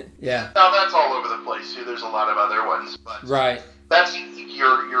 Yeah. Now, that's all over the place, too. There's a lot of other ones. But right. That's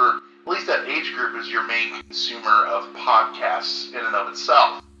your at least that age group is your main consumer of podcasts in and of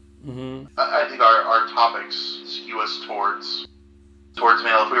itself. Mm-hmm. I think our topics skew us towards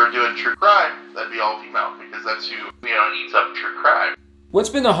male. If we were doing true crime, that'd be all female, because that's who, you know, eats up true crime. What's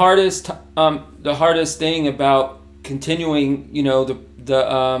been the hardest thing about continuing, you know,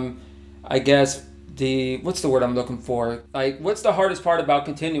 I guess what's the word I'm looking for? Like, what's the hardest part about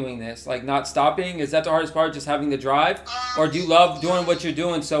continuing this? Like, not stopping? Is that the hardest part, just having the drive? Or do you love doing what you're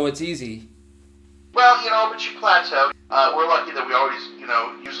doing so it's easy? Well, you know, but you plateau. We're lucky that we always, you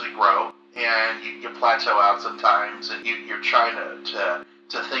know, usually grow, and you plateau out sometimes, and you're trying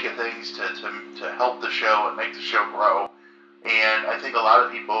to think of things to help the show and make the show grow. And I think a lot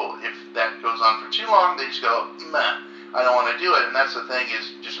of people, if that goes on for too long, they just go, meh, I don't want to do it. And that's the thing,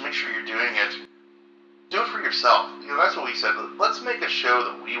 is just make sure you're doing it. Do it for yourself. You know, that's what we said. Let's make a show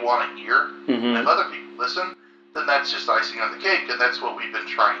that we want to hear. Mm-hmm. And if other people listen, then that's just icing on the cake, and that's what we've been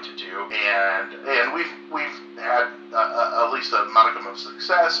trying to do. And we've had at least a modicum of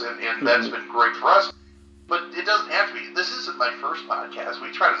success, and mm-hmm. that's been great for us. But it doesn't have to be. This isn't my first podcast. We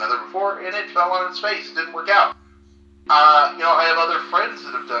tried another before, and it fell on its face. It didn't work out. You know, I have other friends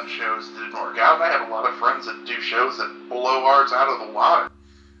that have done shows that didn't work out, and I have a lot of friends that do shows that blow ours out of the water.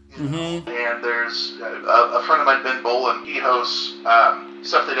 Mm-hmm. And there's a friend of mine, Ben Bolin. He hosts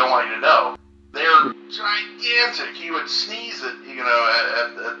Stuff They Don't Want You to Know. They're gigantic. He would sneeze at, you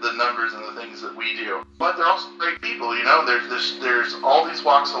know, at the numbers and the things that we do. But they're also great people, you know. There's all these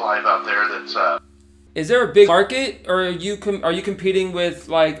walks of life out there that... Is there a big market, or are you competing with,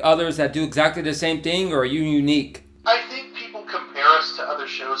 like, others that do exactly the same thing, or are you unique? I think people compare us to other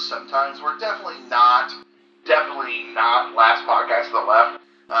shows sometimes. We're definitely not Last Podcast to the Left.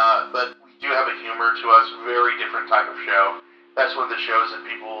 But we do have a humor to us, very different type of show. That's one of the shows that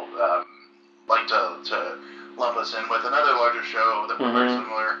people like to lump us in with. Another larger show that we're mm-hmm. very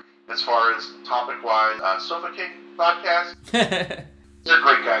similar as far as topic-wise, Sofa King podcast. They're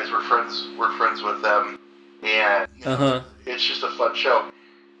great guys. We're friends with them, and you know, uh-huh. It's just a fun show.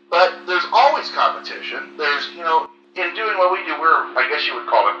 But there's always competition. There's, you know, in doing what we do, I guess you would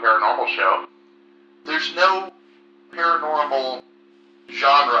call it a paranormal show. There's no paranormal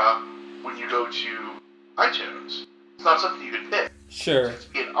genre when you go to iTunes. It's not something you can pick. Sure. You have to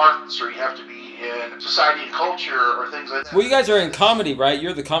be in arts, or you have to be in society and culture, or things like that. Well, you guys are in comedy, right?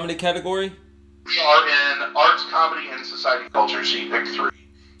 You're the comedy category? We are in arts, comedy, and society and culture, so you pick three.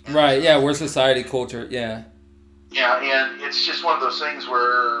 Right, yeah, we're society, culture, yeah. Yeah, and it's just one of those things where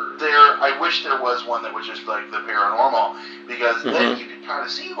I wish there was one that was just like the paranormal, because mm-hmm. then you could kind of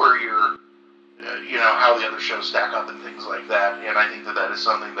see where you're, you know, how the other shows stack up and things like that. And I think that is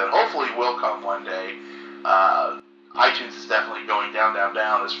something that hopefully will come one day. iTunes is definitely going down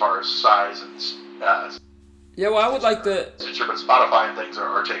as far as size and yeah, well, I would like to. But Spotify and things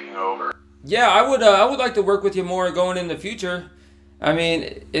are taking over. Yeah, I would like to work with you more going in the future. I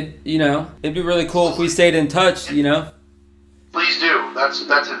mean, it'd be really cool if we stayed in touch, you know. Please do. That's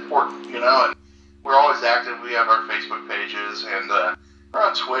important, you know. And we're always active. We have our Facebook pages, and we're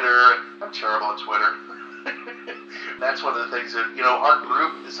on Twitter. I'm terrible at Twitter. That's one of the things that, you know, our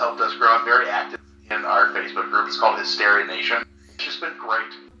group has helped us grow. I'm very active in our Facebook group. It's called Hysteria Nation. It's just been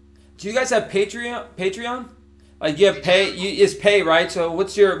great. Do you guys have Patreon? Like, you have pay? It's pay, right? So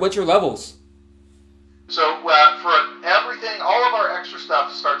what's your levels? So for everything, all of our extra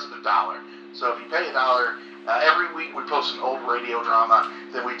stuff starts at $1. So if you pay $1, Every week we post an old radio drama.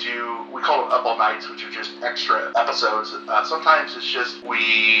 Then we call them Up All Nights, which are just extra episodes. Sometimes it's just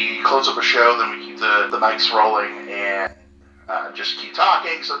we close up a show, then we keep the mics rolling and just keep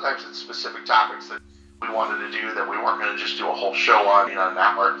talking. Sometimes it's specific topics that we wanted to do that we weren't going to just do a whole show on, an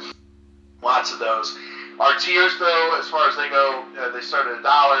hour. Lots of those. Our tiers, though, as far as they go, they start at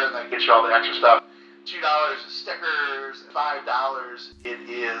 $1, and that gets you all the extra stuff. $2 is stickers. $5 it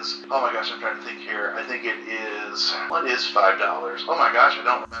is. Oh my gosh, I'm trying to think here. I think it is. What is $5? Oh my gosh, I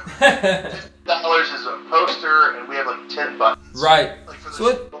don't remember. $50 is a poster, and we have like 10 buttons. Right. Like for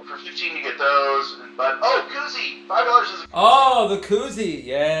for $15 you get those, koozie. $5 is a koozie. Oh, the koozie,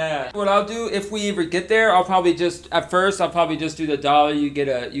 yeah. What I'll do if we ever get there, I'll probably just do the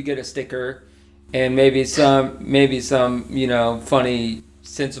 $1. You get a sticker, and maybe some funny.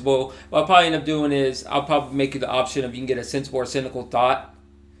 Sensible. What I'll probably end up doing is I'll probably make you the option of you can get a sensible or cynical thought,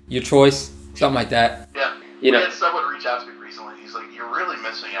 your choice, something like that. Yeah. We had someone reach out to me recently. He's like, "You're really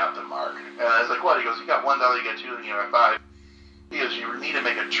missing out the mark." And I was like, "What?" He goes, "You got $1, you get 2, and you have 5." He goes, "You need to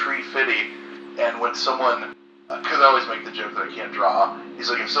make a tree fitty." And when someone, because I always make the joke that I can't draw, he's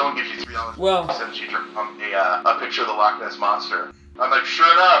like, if someone gives you $3, he sends you a picture of the Loch Ness monster. I'm like, sure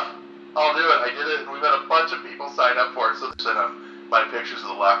enough, I'll do it. I did it, and we've had a bunch of people sign up for it. So they sent them my pictures of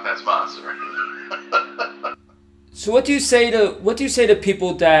the Loch Ness monster. So what do you say to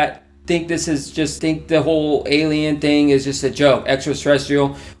people that think the whole alien thing is just a joke,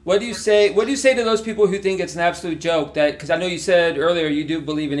 extraterrestrial? What do you say to those people who think it's an absolute joke? That, because I know you said earlier you do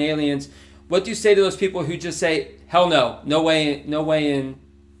believe in aliens. What do you say to those people who just say, hell no way in?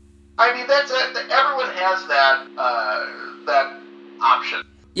 I mean, everyone has that option.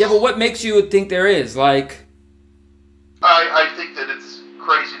 Yeah, but what makes you think there is? Like, I think that it's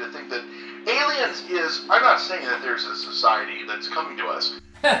crazy to think that aliens is... I'm not saying that there's a society that's coming to us.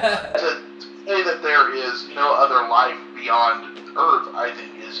 To say that there is no other life beyond Earth, I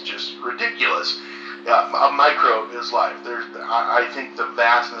think, is just ridiculous. Yeah, a microbe is life. I think the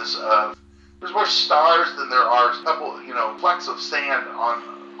vastness of... There's more stars than there are a couple, flecks of sand on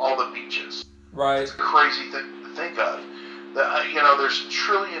all the beaches. Right. It's a crazy thing to think of. There's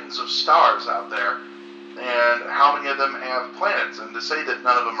trillions of stars out there, and how many of them have planets? And to say that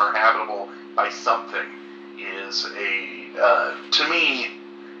none of them are habitable by something is to me,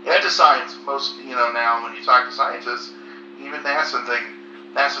 to science, most, now when you talk to scientists, even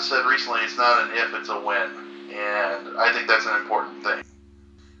NASA said recently it's not an if, it's a when. And I think that's an important thing.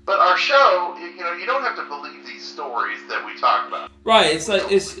 But our show, you don't have to believe these stories that we talk about. Right, it's like,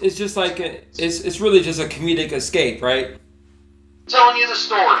 it's just like, it's really just a comedic escape, right? Telling you the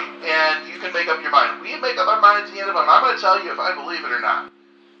story, and you can make up your mind. We make up our mind at the end of them. I'm going to tell you if I believe it or not.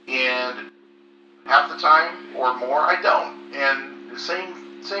 And half the time or more, I don't. And same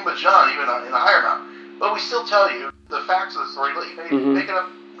with John, even in a higher amount. But we still tell you the facts of the story. Let you make it up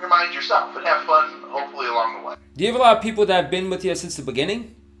your mind yourself and have fun, hopefully, along the way. Do you have a lot of people that have been with you since the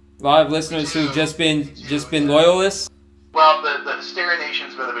beginning? A lot of listeners who've just been loyalists? Well, the Hysteria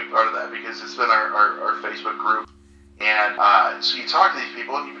Nation's been a big part of that because it's been our Facebook group. And so you talk to these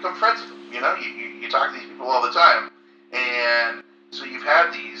people and you become friends with them. You talk to these people all the time. And so you've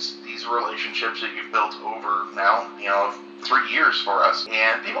had these relationships that you've built over now, 3 years for us.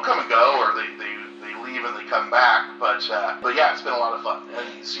 And people come and go, or they leave and they come back. But yeah, it's been a lot of fun.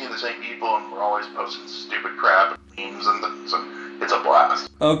 And seeing the same people, and we're always posting stupid crap and memes, and so it's a blast.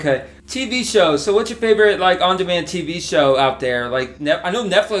 Okay. TV shows. So what's your favorite, on-demand TV show out there? I know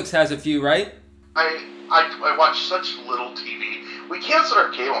Netflix has a few, right? I watch such little TV. We canceled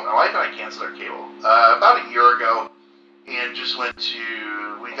our cable. My wife and I canceled our cable about a year ago, and just we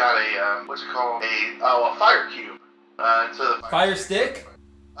got a what's it called? A Fire Cube instead of Fire Stick.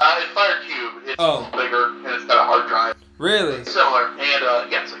 Fire Cube. It's bigger and it's got a hard drive. Really? It's similar, and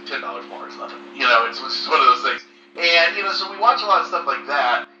it's like $10 more. It's nothing. It's just one of those things. And so we watch a lot of stuff like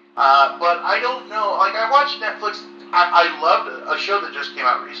that. But I don't know. I watch Netflix. I loved a show that just came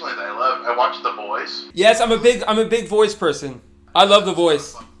out recently that I loved. I watched The Voice. Yes, I'm a big Voice person. I love The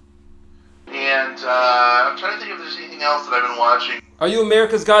Voice. And I'm trying to think if there's anything else that I've been watching. Are you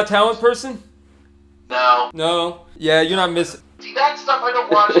America's Got Talent person? No. No? Yeah, you're not missing. See, that stuff I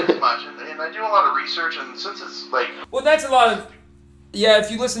don't watch as much, and I do a lot of research, and since it's well, that's a lot of... Yeah,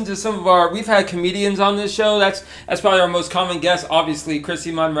 if you listen to some of we've had comedians on this show. That's probably our most common guest. Obviously,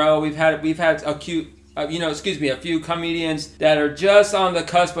 Chrissy Monroe. We've had a few comedians that are just on the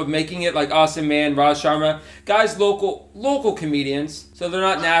cusp of making it, like Austin Mann, Raj Sharma, guys, local comedians. So they're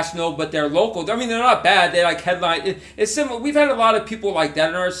not national, but they're local. I mean, they're not bad. They headline. It's similar. We've had a lot of people like that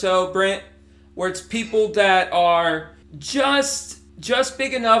in our show, Brent, where it's people that are just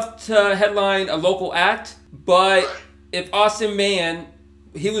big enough to headline a local act, But if Austin Mann,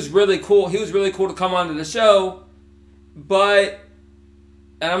 he was really cool. He was really cool to come onto the show. But,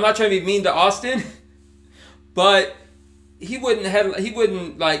 and I'm not trying to be mean to Austin, but he'd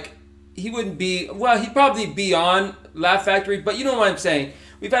probably be on Laugh Factory, but you know what I'm saying.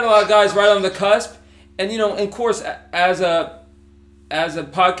 We've had a lot of guys right on the cusp, and and of course, as a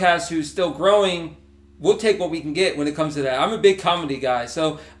podcast who's still growing, we'll take what we can get when it comes to that. I'm a big comedy guy,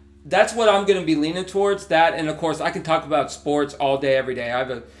 so that's what I'm going to be leaning towards. That, and of course, I can talk about sports all day, every day.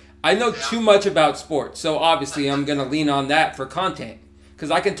 I know too much about sports, so obviously I'm going to lean on that for content,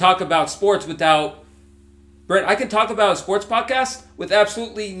 because I can talk about sports without. Brent, I can talk about a sports podcast with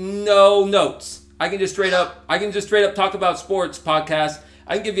absolutely no notes. I can just straight up talk about sports podcast.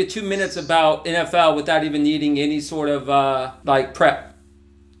 I can give you 2 minutes about NFL without even needing any sort of prep.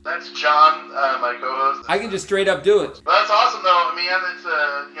 That's John, my co-host. I can just straight up do it. But that's awesome, though. It's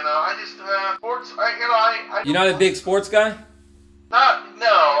I just sports. You're not a big sports guy?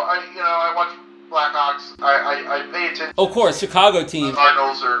 I watch Blackhawks. I pay attention. Of course, Chicago team.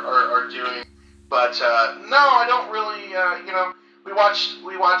 Cardinals are doing, but no, I don't really. We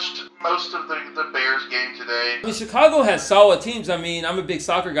watched most of the Bears game today. I mean, Chicago has solid teams. I mean, I'm a big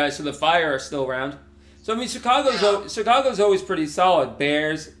soccer guy, so the Fire are still around. So I mean, Chicago's always pretty solid.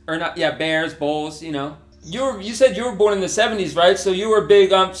 Bears, Bulls. You said you were born in the 70s, right? So you were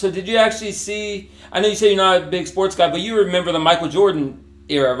big. So did you actually see? I know you say you're not a big sports guy, but you remember the Michael Jordan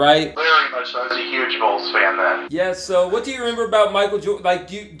era, right? Very much so. I was a huge Bulls fan then. Yeah, so what do you remember about Michael Jordan? Like,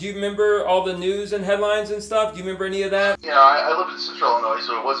 do you remember all the news and headlines and stuff? Do you remember any of that? I lived in Central Illinois,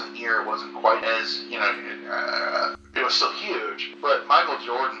 so it wasn't here. It wasn't quite as, it was still huge. But Michael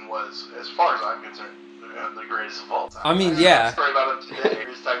Jordan was, as far as I'm concerned, the greatest of all time. I mean, yeah. A story about him today. He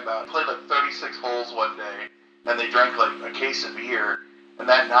was talking about, played like 36 holes one day, and they drank like a case of beer. And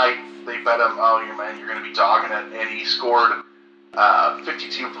that night, they bet him, you're going to be dogging it. And he scored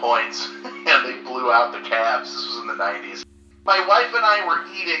 52 points, and they blew out the Cavs. This was in the 90s. My wife and I were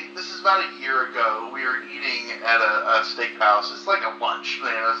eating, this is about a year ago, we were eating at a steakhouse. It's like a lunch,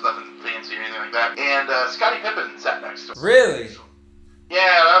 it's nothing fancy or anything like that. And Scottie Pippen sat next to us. Really?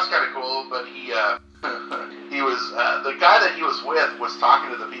 Yeah, that was kind of cool, but he was, the guy that he was with was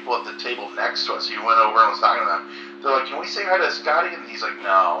talking to the people at the table next to us. He went over and was talking to them. They're like, can we say hi to Scottie? And he's like,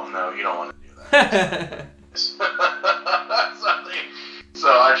 no, you don't want to do that. So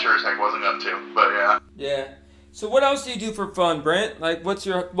I sure as heck wasn't going to, but yeah. Yeah. So what else do you do for fun, Brent? Like, what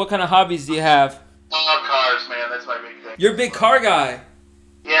kind of hobbies do you have? Oh, cars, man. That's my big thing. You're a big car guy.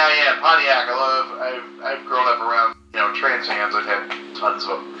 Yeah, Pontiac. I've grown up around, Trans Ams. I've had tons of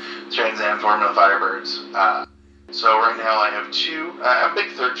them. Trans Am Formula Firebirds. So right now I have two. I'm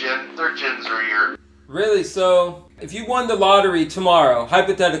big third gens are your. Really? So if you won the lottery tomorrow,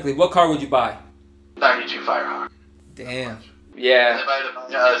 hypothetically, what car would you buy? 92 Firehawk. Damn. Yeah. And if I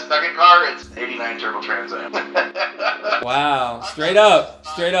had a second car, it's an 89 Turbo Trans Am. Wow. Straight up.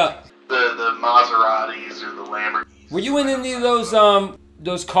 The Maseratis or the Lamborghinis. Were you in any of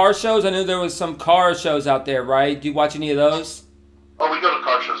those car shows? I know there was some car shows out there, right? Do you watch any of those? Oh, we go to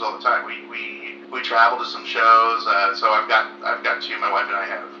car shows all the time. We travel to some shows. So I've got two. My wife and I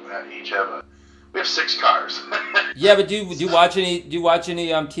have we have 6 cars. Yeah, but do you watch any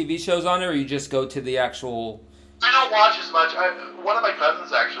TV shows on it, or you just go to the actual? I don't watch as much. One of my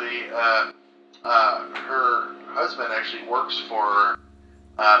cousins actually, her husband actually works for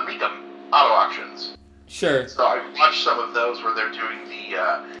Mecum Auto Auctions. Sure. So I watched some of those where they're doing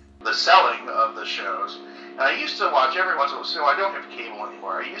the selling of the shows. And I used to watch every once in a while. So I don't have cable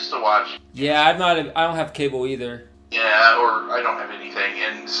anymore. I used to watch. Yeah, I don't have cable either. Yeah, or I don't have anything,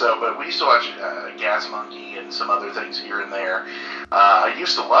 and so, but we used to watch Gas Monkey and some other things here and there. I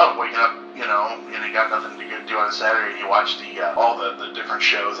used to love waking up, and you got nothing to do on a Saturday, and you watch all the different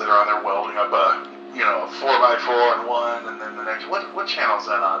shows that are on there, welding up a 4x4 on one, and then the next, what channel is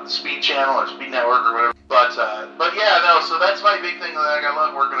that on? The Speed Channel or Speed Network or whatever. But yeah, no, so that's my big thing. Like, I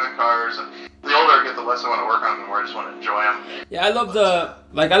love working on cars, and the older I get, the less I want to work on them, the more I just want to enjoy them. Yeah, I love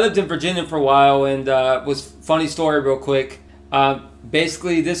I lived in Virginia for a while, and was funny story real quick.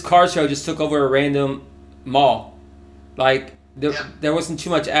 Basically, this car show just took over a random mall. Like there wasn't too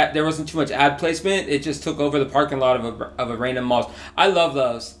much ad placement. It just took over the parking lot of a random mall. I love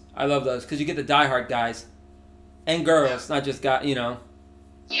those because you get the diehard guys and girls, not just guys. Yeah,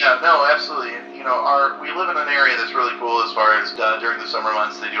 no, absolutely. And we live in an area that's really cool as far as during the summer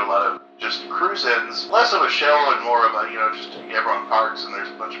months they do a lot of just cruise-ins, less of a show and more of a, just everyone parks and there's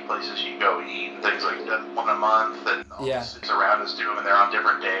a bunch of places you go eat and things like that, one a month, and all the cities around us do them and they're on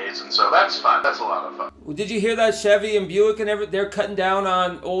different days, and so that's fun. That's a lot of fun. Well, did you hear that Chevy and Buick and they're cutting down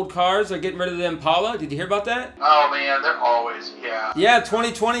on old cars? They're getting rid of the Impala. Did you hear about that? Oh man, they're always, Yeah,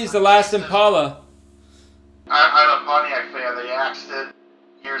 2020 is the last Impala. I'm a Pontiac fan. They axed it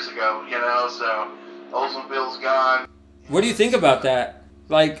years ago, so Oldsmobile's gone. What do you think about that?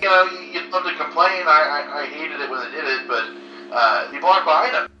 Like, you'd love to complain. I hated it when they did it, but people aren't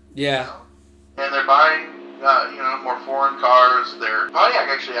buying them. Yeah. And they're buying, more foreign cars. Pontiac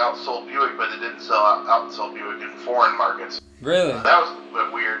actually outsold Buick, but it didn't outsold Buick in foreign markets. Really? That was a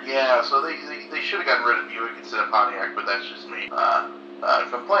bit weird. Yeah, so they should have gotten rid of Buick instead of Pontiac, but that's just me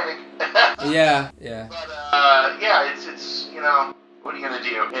complaining. Yeah. But, it's what are you going to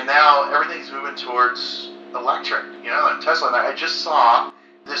do? And now everything's moving towards electric, and Tesla. And I just saw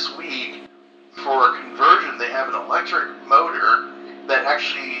this week for conversion, they have an electric motor that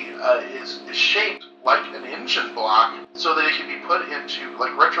actually is shaped like an engine block so that it can be put into,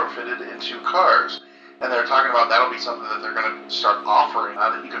 retrofitted into cars. And they're talking about that'll be something that they're going to start offering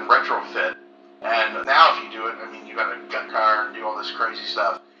that you can retrofit. And now if you do it, you got to gut car and do all this crazy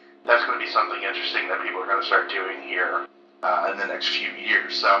stuff. That's going to be something interesting that people are going to start doing here in the next few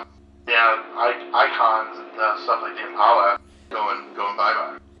years. So, icons and stuff like the Impala going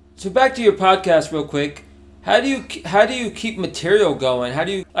bye-bye. So back to your podcast real quick. How do you keep material going? How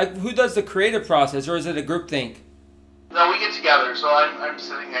do you, who does the creative process, or is it a group thing? No, we get together. So I'm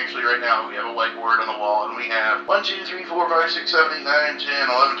sitting actually right now. We have a whiteboard on the wall, and we have 1, 2, 3, 4, 5, 6, 7, 8, 9, 10,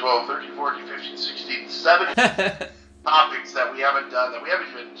 11, 12, 13, 14, 15, 16, 17 topics that we haven't done, that we haven't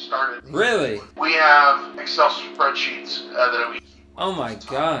even started. Really? We have Excel spreadsheets that we... Oh my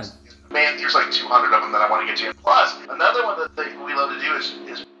God. Man, there's 200 of them that I want to get to. Plus, another one that we love to do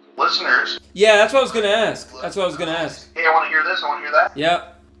is listeners. Yeah, that's what I was going to ask. Hey, I want to hear this, I want to hear that.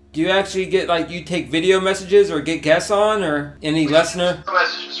 Yep. Do you actually get, you take video messages or get guests on, or any listener?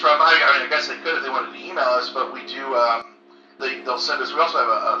 Messages from, I guess they could if they wanted to email us, but we do, they'll send us, we also have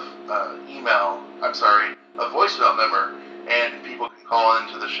a voicemail number, and people can call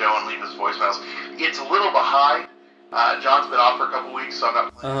into the show and leave us voicemails. It's a little behind. John's been off for a couple weeks, so I'm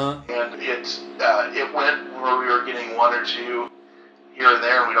not playing. And it went where we were getting 1 or 2 here and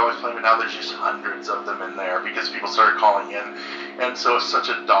there, and we'd always play, but now there's just hundreds of them in there because people started calling in, and so it's such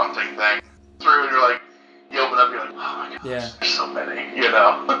a daunting thing. Through, and you open up, you're like, oh my gosh, there's so many,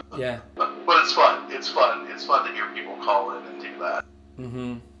 Yeah. But it's fun. It's fun to hear people call in and do that.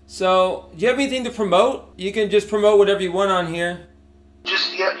 Mm-hmm. So, do you have anything to promote? You can just promote whatever you want on here.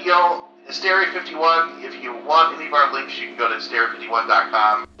 Just, Hysteria 51, if you want any of our links, you can go to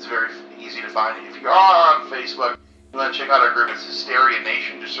hysteria51.com. It's very easy to find. If you are on Facebook, you want to check out our group, it's Hysteria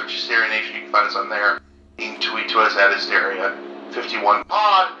Nation. Just search Hysteria Nation, you can find us on there. You can tweet to us at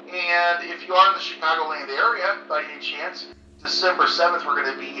Hysteria51Pod. And if you are in the Chicagoland area, by any chance, December 7th, we're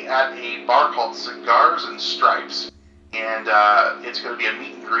going to be at a bar called Cigars and Stripes. And it's going to be a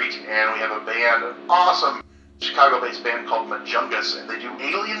meet and greet, and we have a band, an awesome Chicago-based band called Majungus, and they do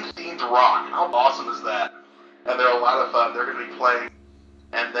alien-themed rock. How awesome is that? And they're a lot of fun. They're going to be playing.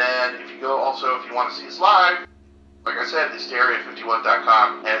 And then if you want to see us live, like I said,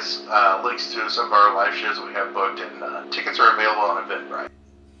 Hysteria51.com has links to some of our live shows that we have booked, and tickets are available on Eventbrite.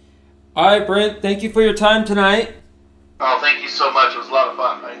 All right, Brent, thank you for your time tonight. Oh, thank you so much. It was a lot of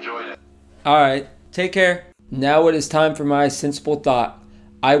fun. I enjoyed it. All right, take care. Now it is time for my sensible thought.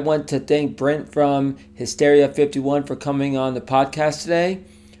 I want to thank Brent from Hysteria 51 for coming on the podcast today.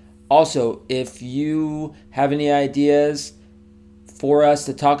 Also, if you have any ideas for us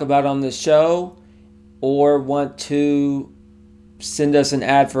to talk about on the show, or want to send us an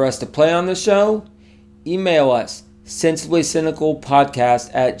ad for us to play on the show, email us,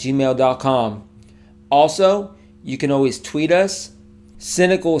 sensiblycynicalpodcast@gmail.com. Also, you can always tweet us,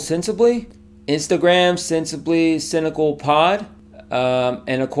 Cynical Sensibly, Instagram, Sensibly Cynical Pod,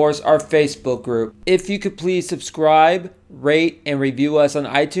 and of course our Facebook group. If you could please subscribe, rate, and review us on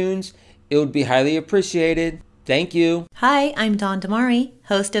iTunes, it would be highly appreciated. Thank you. Hi, I'm Dawn Damari,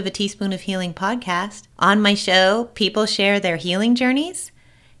 host of A Teaspoon of Healing podcast. On my show, people share their healing journeys,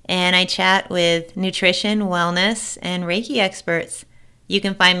 and I chat with nutrition, wellness, and Reiki experts. You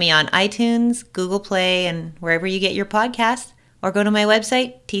can find me on iTunes, Google Play, and wherever you get your podcasts, or go to my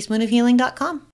website, teaspoonofhealing.com.